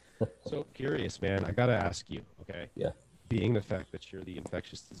anyway. So curious, man. I gotta ask you, okay? Yeah. Being the fact that you're the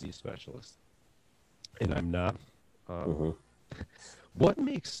infectious disease specialist, and I'm not, Hmm. what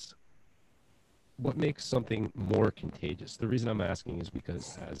makes something more contagious? The reason I'm asking is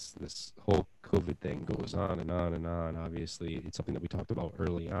because as this whole COVID thing goes on and on and on, obviously it's something that we talked about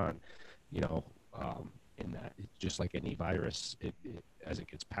early on, you know, in that it's just like any virus, as it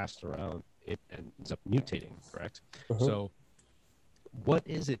gets passed around, it ends up mutating, correct? Hmm. So what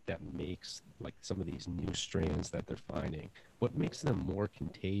is it that makes like some of these new strains that they're finding, what makes them more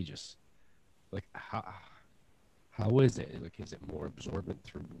contagious? Like how is it? Like, is it more absorbent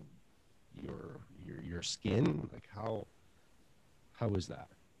through your skin? Like how is that?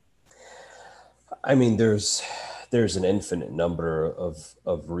 I mean, there's an infinite number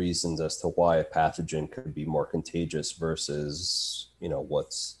of reasons as to why a pathogen could be more contagious versus you know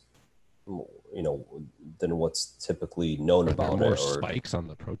than what's typically known Are there about more it. Or spikes on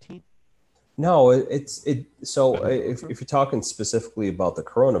the protein no, it's so that are if you're talking specifically about the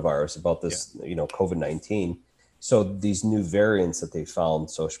coronavirus, about yeah, this, COVID-19, so these new variants that they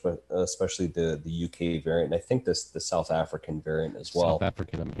found, so especially the UK variant, and I think the South African variant as South well.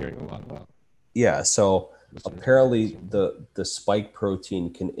 African I'm hearing a lot about. Yeah, so Listeners have been apparently asking. the spike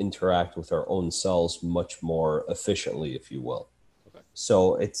protein can interact with our own cells much more efficiently, if you will. Okay.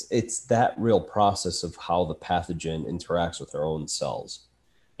 So it's that real process of how the pathogen interacts with our own cells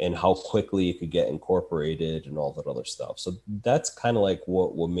and how quickly it could get incorporated and all that other stuff. So that's kind of like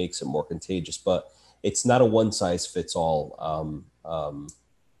what makes it more contagious, but it's not a one size fits all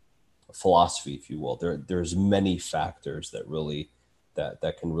philosophy, if you will. There's many factors that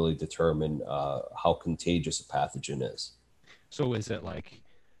can really determine how contagious a pathogen is. So is it like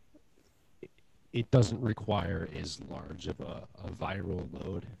it doesn't require as large of a viral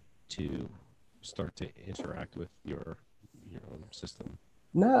load to start to interact with your own system?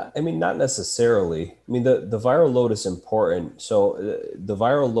 Not necessarily. I mean, the viral load is important. So the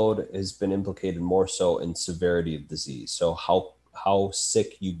viral load has been implicated more so in severity of disease. So how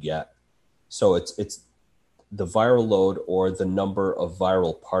sick you get. So it's the viral load or the number of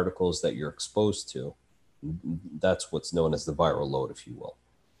viral particles that you're exposed to. That's what's known as the viral load, if you will.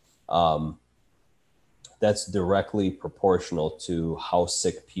 Um, that's directly proportional to how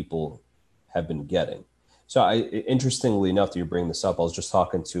sick people have been getting. So, interestingly enough, that you bring this up, I was just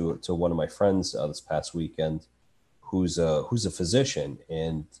talking to one of my friends this past weekend, who's a physician,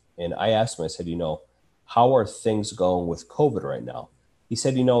 and I asked him, I said, how are things going with COVID right now? He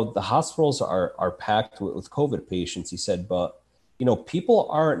said, the hospitals are packed with COVID patients. He said, but people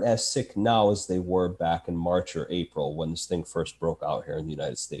aren't as sick now as they were back in March or April when this thing first broke out here in the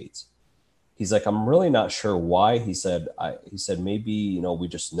United States. He's like, I'm really not sure why. He said maybe we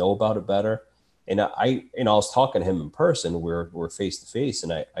just know about it better. And I was talking to him in person. We're face to face,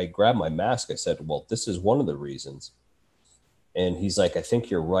 and I grabbed my mask. I said, well, this is one of the reasons. And he's like, I think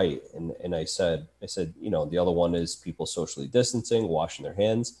you're right. And I said, the other one is people socially distancing, washing their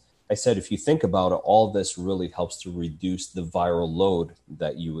hands. I said, if you think about it, all this really helps to reduce the viral load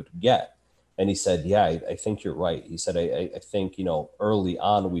that you would get. And he said, yeah, I think you're right. He said, I think, early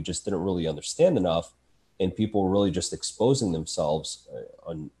on, we just didn't really understand enough. And people were really just exposing themselves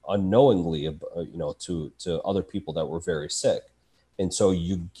unknowingly, to other people that were very sick. And so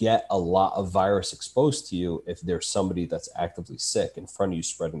you get a lot of virus exposed to you if there's somebody that's actively sick in front of you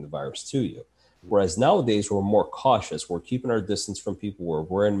spreading the virus to you. Whereas nowadays we're more cautious. We're keeping our distance from people. We're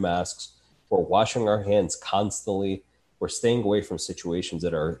wearing masks. We're washing our hands constantly. We're staying away from situations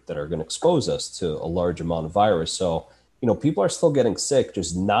that are going to expose us to a large amount of virus. So, people are still getting sick,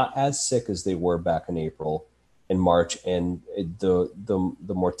 just not as sick as they were back in April and March. And the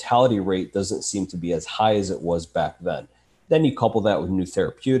mortality rate doesn't seem to be as high as it was back then. Then you couple that with new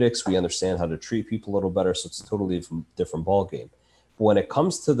therapeutics. We understand how to treat people a little better, so it's a totally different ball game. But when it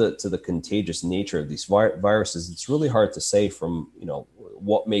comes to the contagious nature of these viruses, it's really hard to say from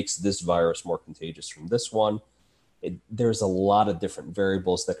what makes this virus more contagious from this one. There's a lot of different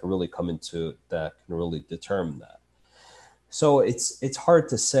variables that can really come into that can really determine that. So it's hard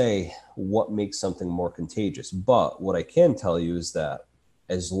to say what makes something more contagious, but what I can tell you is that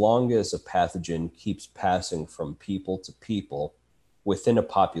as long as a pathogen keeps passing from people to people within a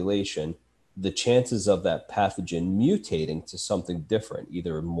population, the chances of that pathogen mutating to something different,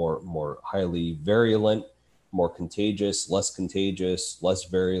 either more highly virulent, more contagious, less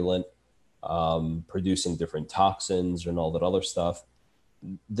virulent, producing different toxins and all that other stuff,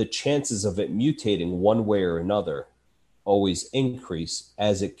 the chances of it mutating one way or another always increase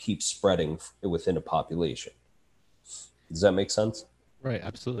as it keeps spreading within a population. Does that make sense? Right,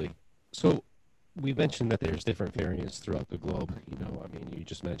 absolutely. So we mentioned that there's different variants throughout the globe. I mean, you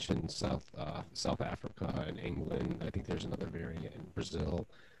just mentioned South Africa and England. I think there's another variant in Brazil.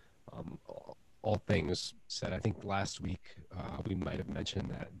 All things said, I think last week we might have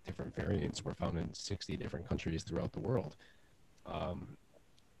mentioned that different variants were found in 60 different countries throughout the world. Um,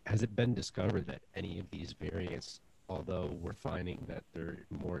 has it been discovered that any of these variants, although we're finding that they're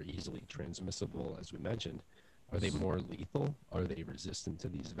more easily transmissible, as we mentioned, are they more lethal? Are they resistant to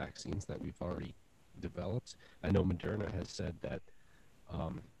these vaccines that we've already developed? I know Moderna has said that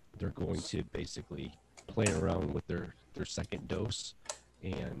um, they're going to basically play around with their second dose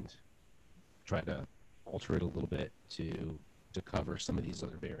and try to alter it a little bit to cover some of these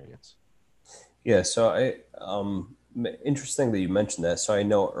other variants. Yeah, so interesting that you mentioned that. So I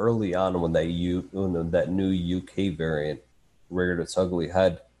know early on when that new UK variant reared its ugly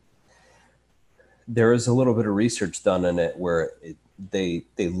head, there is a little bit of research done on it where they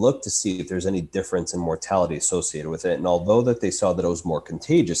look to see if there's any difference in mortality associated with it. And although that they saw that it was more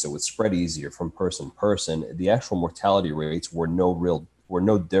contagious, it would spread easier from person to person. The actual mortality rates were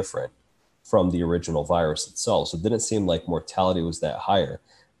no different from the original virus itself. So it didn't seem like mortality was that higher.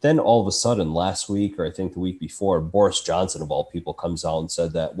 Then all of a sudden, last week or I think the week before, Boris Johnson of all people comes out and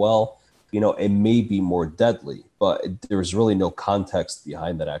said that, well, it may be more deadly, but there was really no context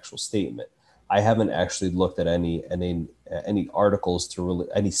behind that actual statement. I haven't actually looked at any articles to really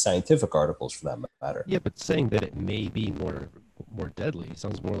any scientific articles for that matter. Yeah, but saying that it may be more deadly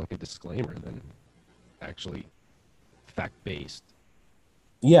sounds more like a disclaimer than actually fact-based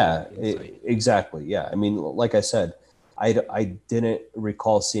Yeah, insight. exactly. Yeah, I mean, like I said, I didn't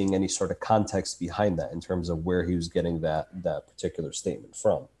recall seeing any sort of context behind that in terms of where he was getting that particular statement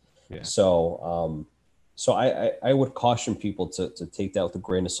from. Yeah. So, I would caution people to take that with a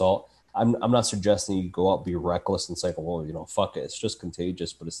grain of salt. I'm not suggesting you go out be reckless and say, well, fuck it, it's just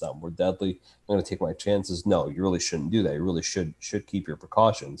contagious, but it's not more deadly. I'm going to take my chances. No, you really shouldn't do that. You really should keep your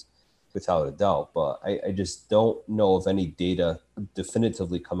precautions, without a doubt. But I just don't know of any data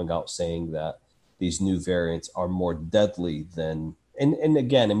definitively coming out saying that these new variants are more deadly than. And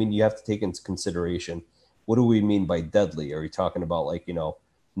again, I mean, you have to take into consideration, what do we mean by deadly? Are we talking about, like, young,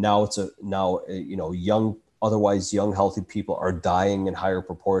 otherwise young healthy people are dying in higher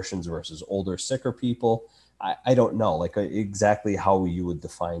proportions versus older sicker people? I don't know, like, exactly how you would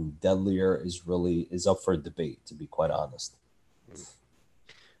define deadlier is up for debate, to be quite honest. Mm.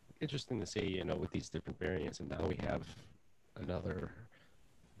 Interesting to see, with these different variants, and now we have another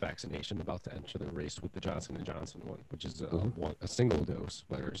vaccination about to enter the race with the Johnson and Johnson one, which is Mhm. a single dose,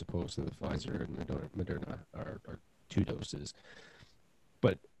 whereas opposed to the Pfizer and Moderna are two doses.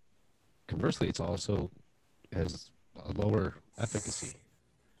 But conversely, it's also has a lower efficacy.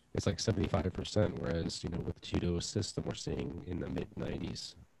 It's like 75%, whereas with the two-dose system, we're seeing in the mid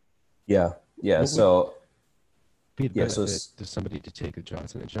 90s. Yeah, yeah. What would So be the yeah, so benefit to somebody to take a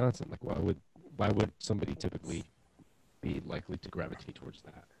Johnson and Johnson? Like, why would somebody typically be likely to gravitate towards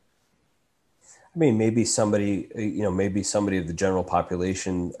that? I mean, maybe somebody of the general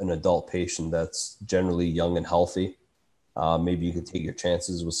population, an adult patient that's generally young and healthy. Maybe you could take your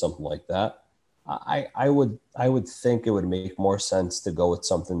chances with something like that. I would think it would make more sense to go with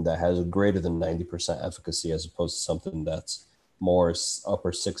something that has a greater than 90% efficacy as opposed to something that's more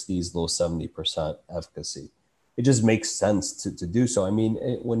upper 60s, low 70% efficacy. It just makes sense to do so. I mean,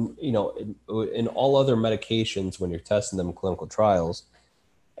 when in all other medications, when you're testing them in clinical trials,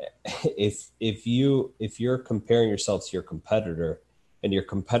 if you're comparing yourself to your competitor, and your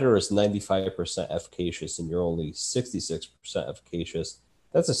competitor is 95% efficacious and you're only 66% efficacious,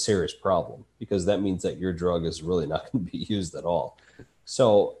 that's a serious problem, because that means that your drug is really not going to be used at all.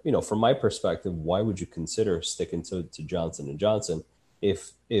 So, from my perspective, why would you consider sticking to Johnson and Johnson?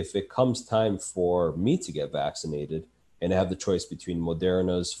 If it comes time for me to get vaccinated and I have the choice between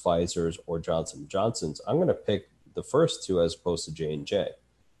Moderna's, Pfizer's, or Johnson and Johnson's, I'm going to pick the first two as opposed to J&J,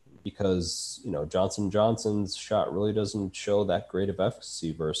 because Johnson Johnson's shot really doesn't show that great of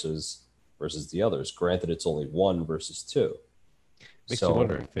efficacy versus the others. Granted, it's only one versus two. Makes you So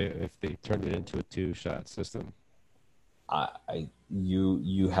wonder if they turned it into a two-shot system.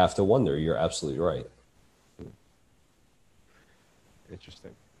 you have to wonder. You're absolutely right.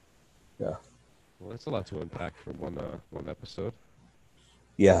 Interesting. Yeah. Well, that's a lot to unpack for one episode.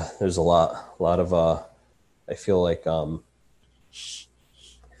 Yeah, there's a lot of I feel like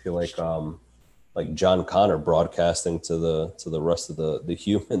John Connor broadcasting to the rest of the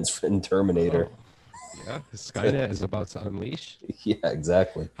humans in Terminator. Oh, yeah. Skynet is about to unleash. Yeah,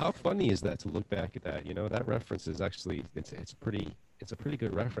 exactly. How funny is that to look back at that? You know, that reference is actually it's a pretty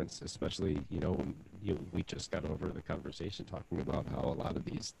good reference, especially when we just got over the conversation talking about how a lot of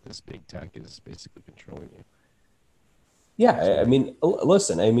this big tech is basically controlling you. Yeah, I So mean,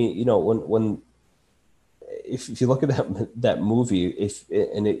 listen, I mean, when if you look at that movie,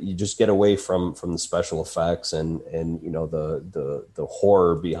 you just get away from the special effects and the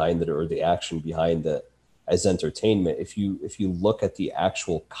horror behind it or the action behind it as entertainment. If you look at the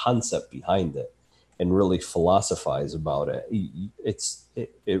actual concept behind it and really philosophize about it,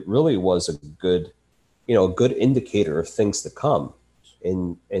 it really was a good indicator of things to come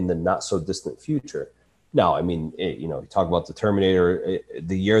in the not so distant future. Now, I mean, you talk about the Terminator,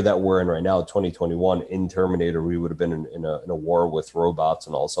 the year that we're in right now, 2021. In Terminator, we would have been in a war with robots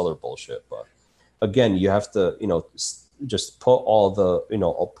and all this other bullshit. But again, you have to, just put all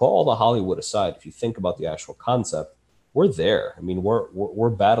the Hollywood aside. If you think about the actual concept, we're there. I mean, we're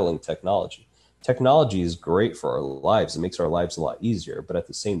battling technology. Technology is great for our lives. It makes our lives a lot easier. But at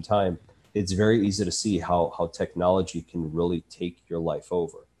the same time, it's very easy to see how technology can really take your life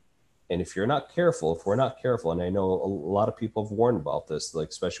over. And if we're not careful, and I know a lot of people have warned about this, like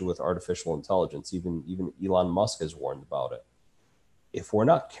especially with artificial intelligence, even Elon Musk has warned about it. If we're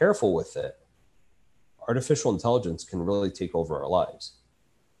not careful with it, artificial intelligence can really take over our lives.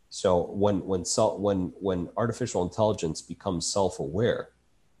 So when artificial intelligence becomes self-aware,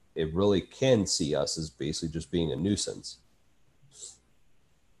 it really can see us as basically just being a nuisance.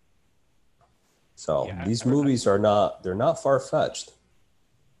 So yeah, these movies they're not far-fetched.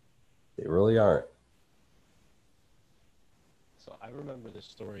 They really aren't. so I remember this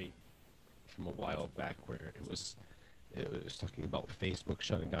story from a while back where it was talking about Facebook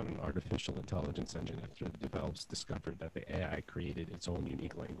shutting down an artificial intelligence engine after the developers discovered that the AI created its own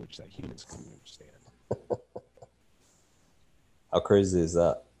unique language that humans couldn't understand. How crazy is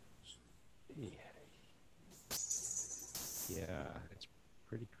that? Yeah, yeah, it's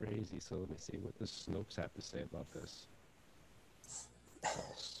pretty crazy. So let me see what the Snopes have to say about this.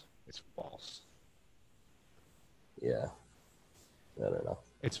 False. It's false. Yeah, I don't know.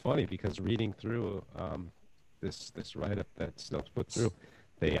 It's funny because reading through this write up that Snopes put through,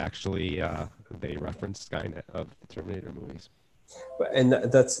 they actually they reference Skynet of the Terminator movies. And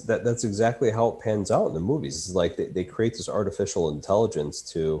that's exactly how it pans out in the movies. It's like they create this artificial intelligence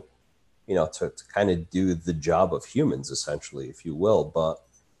to kind of do the job of humans, essentially, if you will. But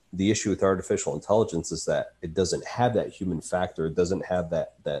the issue with artificial intelligence is that it doesn't have that human factor. It doesn't have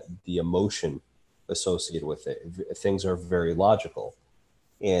that the emotion associated with it. Things are very logical.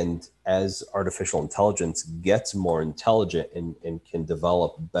 And as artificial intelligence gets more intelligent and can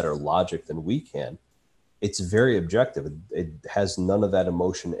develop better logic than we can, it's very objective. It has none of that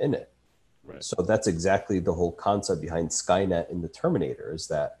emotion in it. Right. So that's exactly the whole concept behind Skynet in the Terminator, is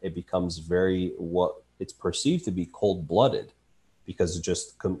that it becomes what it's perceived to be cold-blooded because it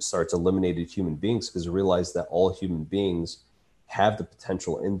just starts eliminating human beings because it realized that all human beings have the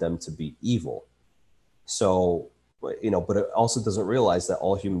potential in them to be evil. So, but it also doesn't realize that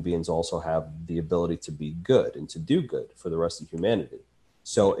all human beings also have the ability to be good and to do good for the rest of humanity.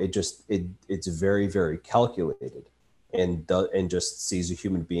 So it's very, very calculated and just sees a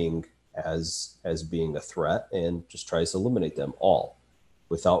human being as being a threat and just tries to eliminate them all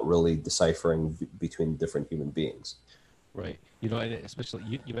without really deciphering between different human beings. Right. And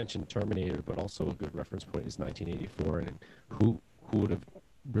especially you mentioned Terminator, but also a good reference point is 1984, and who would have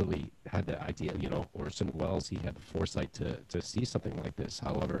really had that idea? Orson Welles, he had the foresight to see something like this.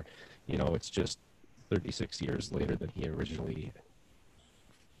 However, it's just 36 years later than he originally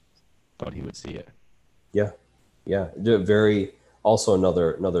thought he would see it. Yeah, yeah. Very also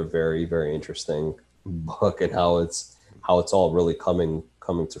another very, very interesting book, and how it's all really coming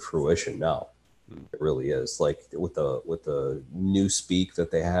to fruition now. It really is, like with the new speak that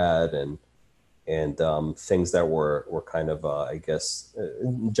they had and things that were kind of I guess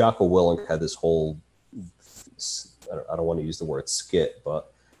Jocko Willink had this whole, I don't want to use the word skit,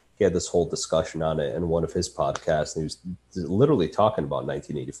 but he had this whole discussion on it in one of his podcasts, and he was literally talking about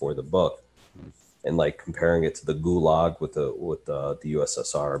 1984, the book, and like comparing it to the Gulag with the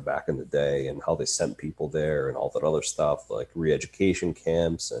USSR back in the day, and how they sent people there and all that other stuff, like re-education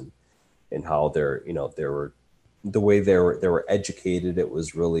camps, and how they were the way they were educated, it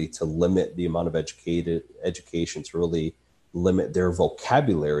was really to limit the amount of education, to really limit their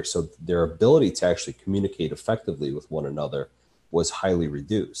vocabulary, so their ability to actually communicate effectively with one another was highly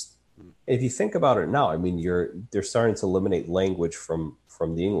reduced. Mm. If you think about it now, I mean, they're starting to eliminate language from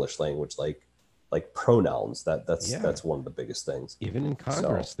the English language, like pronouns. Yeah. That's one of the biggest things. Even in So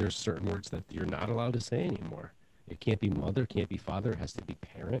Congress, there's certain words that you're not allowed to say anymore. It can't be mother, can't be father, it has to be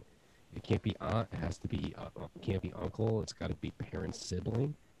parent. It can't be aunt, it has to be can't be uncle, it's got to be parent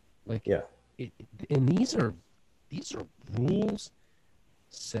sibling. Like yeah, and these are rules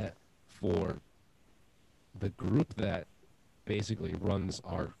set for the group that basically runs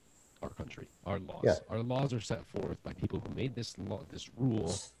our country, our yeah, laws. Our laws are set forth by people who made this law, this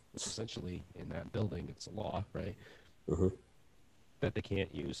rule, which essentially in that building it's a law, right? hmm That they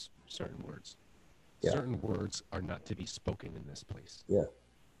can't use certain words. yeah, Certain words are not to be spoken in this place. yeah.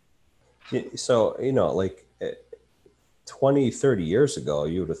 So, like 20, 30 years ago,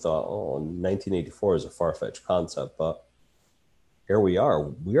 you would have thought, oh, 1984 is a far-fetched concept, but here we are.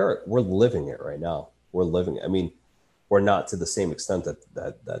 We're living it right now. We're living it. I mean, we're not to the same extent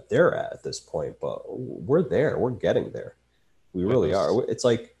that they're at this point, but we're there. We're getting there. We Yeah, really those are. It's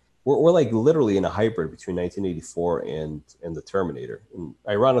like we're like literally in a hybrid between 1984 and the Terminator. And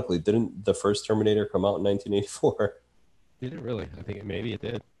ironically, didn't the first Terminator come out in 1984? did it really? I think maybe it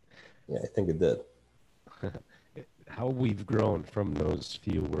did. Yeah, I think it did. How we've grown from those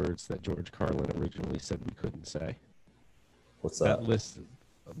few words that George Carlin originally said we couldn't say. What's That that? list,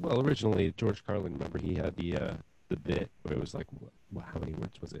 well, originally George Carlin, remember he had the bit where it was like, how many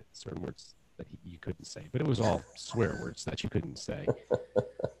words was it? Certain words that you couldn't say, but it was all swear words that you couldn't say.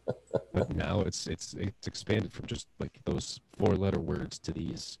 But now it's expanded from just like those 4-letter words to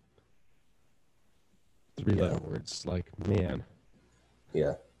these 3-letter Yeah, words. Like, man,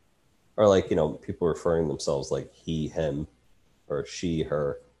 yeah. Or like, people referring themselves like he, him, or she,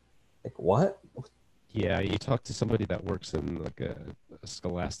 her. Like what? yeah, you talk to somebody that works in like a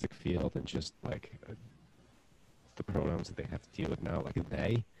scholastic field and just like the pronouns that they have to deal with now, like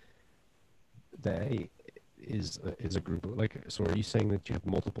they is a group of, like, so are you saying that you have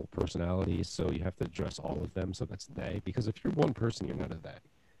multiple personalities, so you have to address all of them, so that's they? Because if you're one person, you're none of that.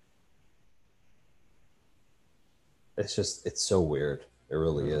 It's so weird. It I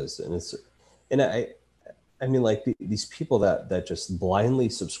really don't know. is. And I mean, like these people that just blindly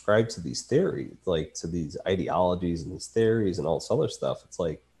subscribe to these theories, like to these ideologies and these theories and all this other stuff. It's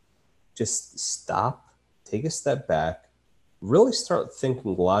like, just stop, take a step back, really start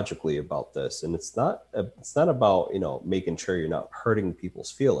thinking logically about this. And it's not about, making sure you're not hurting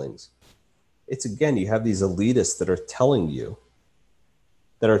people's feelings. It's, again, you have these elitists that are telling you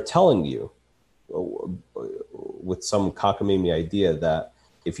with some cockamamie idea that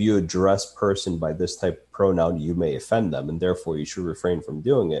if you address person by this type of pronoun, you may offend them, and therefore you should refrain from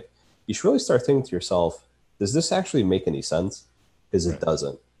doing it. You should really start thinking to yourself, does this actually make any sense? Because it Right.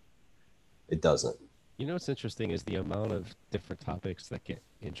 doesn't. It doesn't. You know what's interesting is the amount of different topics that get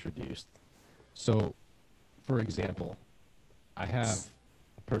introduced. So, for example, I have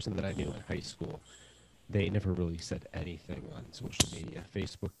a person that I knew in high school. They never really said anything on social media.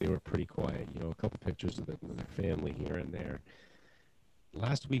 Facebook, they were pretty quiet. A couple pictures of their family here and there.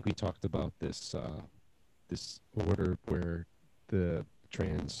 Last week we talked about this order where the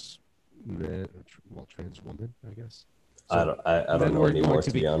trans woman, I guess. I So don't. I don't men know were going anymore, to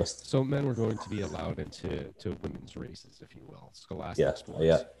to be be honest. so men were going to be allowed into women's races, if you will, Yeah. scholastic Yeah.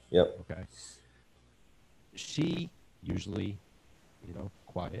 sports. Yep. Okay. She usually,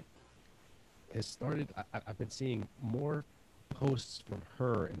 quiet, has started. I've been seeing more posts from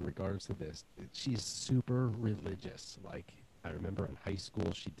her in regards to this. She's super religious. Like, I remember in high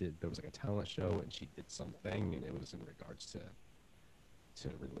school, there was like a talent show and she did something, and it was in regards to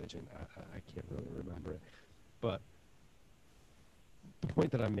religion. I can't really remember it, but the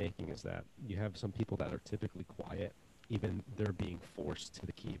point that I'm making is that you have some people that are typically quiet, even they're being forced to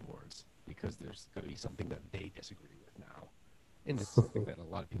the keyboards because there's going to be something that they disagree with now. And it's something that a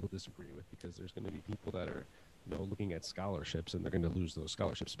lot of people disagree with because there's going to be people that are, looking at scholarships, and they're going to lose those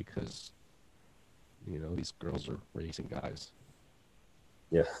scholarships because, these girls are racing guys.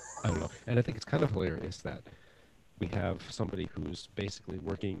 Yeah. I don't know. And I think it's kind of hilarious that we have somebody who's basically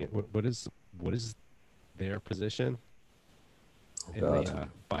working at what is their position Oh, in the God.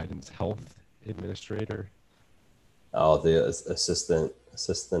 Biden's health administrator. Oh, the assistant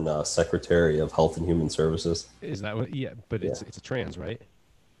secretary of Health and Human Services. Is that what? Yeah, but Yeah. it's a trans, right?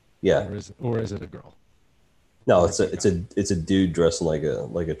 Yeah. Or is it a girl No, or it's a a it's guy? a it's a dude dressing like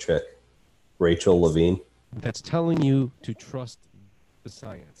a chick. Rachel That's Levine. telling you to trust the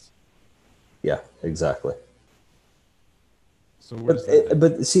science. Yeah. Exactly. So where's that?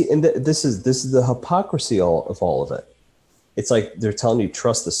 But see, and this is the hypocrisy of all of it. It's like they're telling you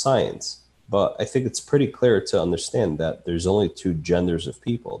trust the science, but I think it's pretty clear to understand that there's only two genders of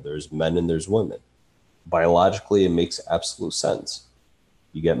people. There's men and there's women. Biologically, it makes absolute sense.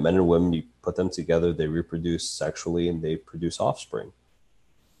 You get men and women, you put them together, they reproduce sexually, and they produce offspring.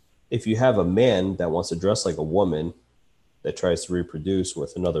 If you have a man that wants to dress like a woman that tries to reproduce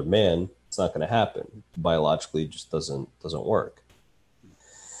with another man, it's not going to happen. Biologically, it just doesn't work. My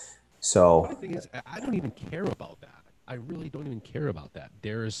So, thing is, I don't even care about that. I really don't even care about that.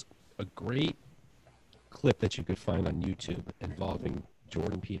 There's a great clip that you could find on YouTube involving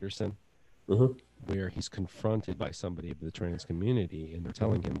Jordan Peterson, mhm, where he's confronted by somebody of the trans community, and they're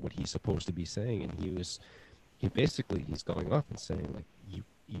telling him what he's supposed to be saying, and he's going off and saying like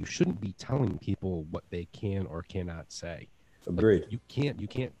you shouldn't be telling people what they can or cannot say. Like agreed. you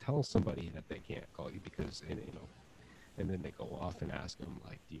can't tell somebody that they can't call you because and then they go off and ask him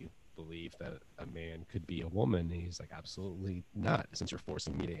like, do you believe that a man could be a woman? And he's like, absolutely not, since you're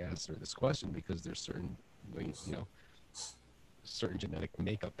forcing me to answer this question, because there's certain genetic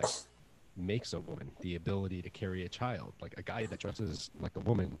makeup that makes a woman the ability to carry a child. Like a guy that dresses like a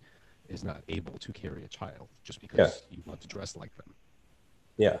woman is not able to carry a child just Yeah, because you want to dress like them.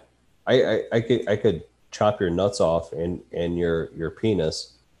 yeah. I could chop your nuts off and your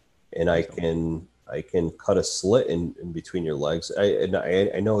penis, and Please don't. I can cut a slit in between your legs.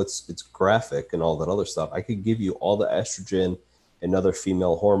 I know it's graphic and all that other stuff. I could give you all the estrogen and other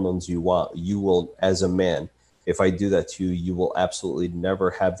female hormones you want. You will, as a man, if I do that to you, you will absolutely never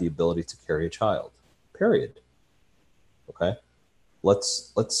have the ability to carry a child. Period. Okay.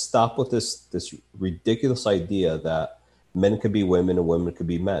 Let's stop with this ridiculous idea that men could be women and women could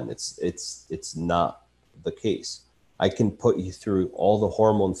be men. It's not the case. I can put you through all the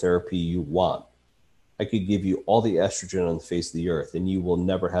hormone therapy you want. I could give you all the estrogen on the face of the earth, and you will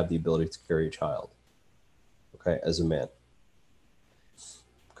never have the ability to carry a child. Okay, as a man.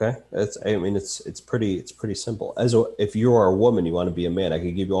 Okay, it's pretty simple. If you are a woman, you want to be a man, I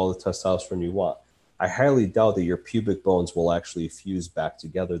can give you all the testosterone you want. I highly doubt that your pubic bones will actually fuse back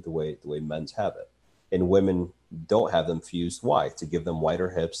together the way men's have it, and women don't have them fused. Why? To give them wider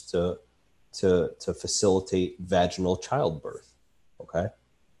hips to facilitate vaginal childbirth. Okay,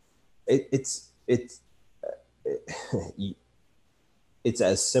 it's it's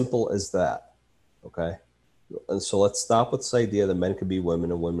as simple as that. Okay, and so let's stop with this idea that men could be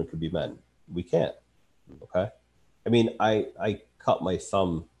women and women could be men. We can't. Okay. I mean, I cut my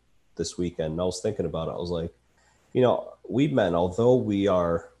thumb this weekend and I was thinking about it. I was like, we men, although we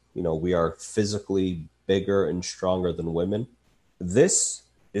are physically bigger and stronger than women, this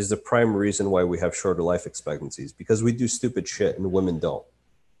is the prime reason why we have shorter life expectancies because we do stupid shit and women don't.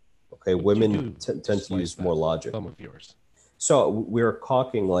 Okay. What would you Women do to tend to slice use more that logic. thumb of yours? So we were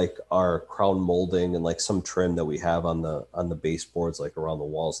caulking like our crown molding and like some trim that we have on the baseboards, like around the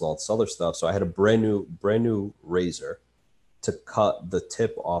walls and all this other stuff. So I had a brand new razor to cut the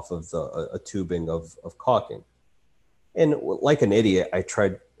tip off of a tubing of caulking. And like an idiot, I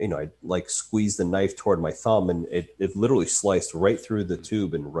tried, I like squeezed the knife toward my thumb, and it literally sliced right through the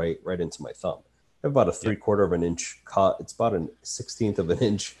tube and right into my thumb. I have about a three Yep. quarter of an inch cut. It's about a 16th of an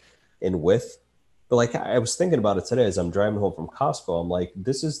inch in width. But like I was thinking about it today as I'm driving home from Costco, I'm like,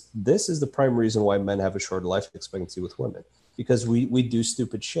 this is the prime reason why men have a shorter life expectancy with women because we do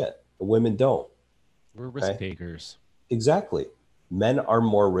stupid shit. Women don't. We're risk Okay, takers. exactly. Men are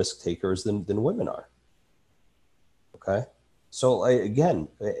more risk takers than women are. Okay. So again,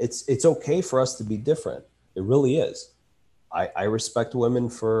 it's okay for us to be different. It really is. I respect women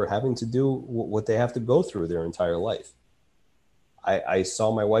for having to do what they have to go through their entire life. I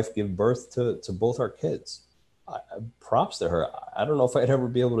saw my wife give birth to both our kids. Props to her. I don't know if I'd ever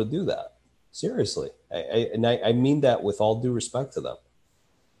be able to do that. Seriously. I mean that with all due respect to them.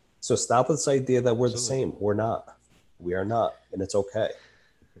 So stop with this idea that we're the Absolutely. same. We're not. We are not. And it's okay.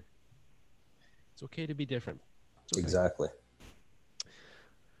 It's okay to be different. It's okay. Exactly.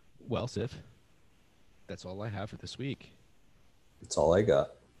 Well, Sif, that's all I have for this week. That's all I got.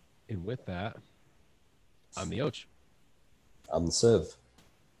 And with that, I'm the Oach. I'm the Civ.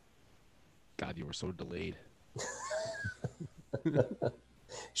 God, you were so delayed.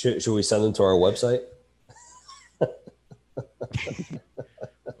 Should we send them to our website?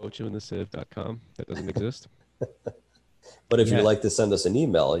 OchoandtheCiv.com. That doesn't exist. But if you'd Yeah. like to send us an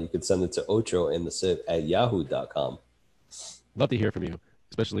email, you could send it to ochoandtheciv@yahoo.com. Love to hear from you,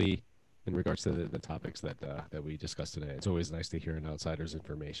 especially in regards to the topics that we discussed today. It's always nice to hear an outsider's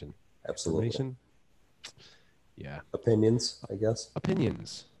information. Absolutely. Information? Yeah. Opinions, I guess.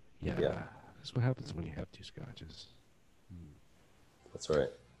 Opinions. Yeah. Yeah. That's what happens when you have two scotches. That's right.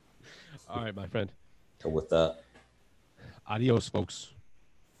 All right, my friend. And with that, Adios, folks.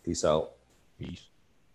 peace out. Peace.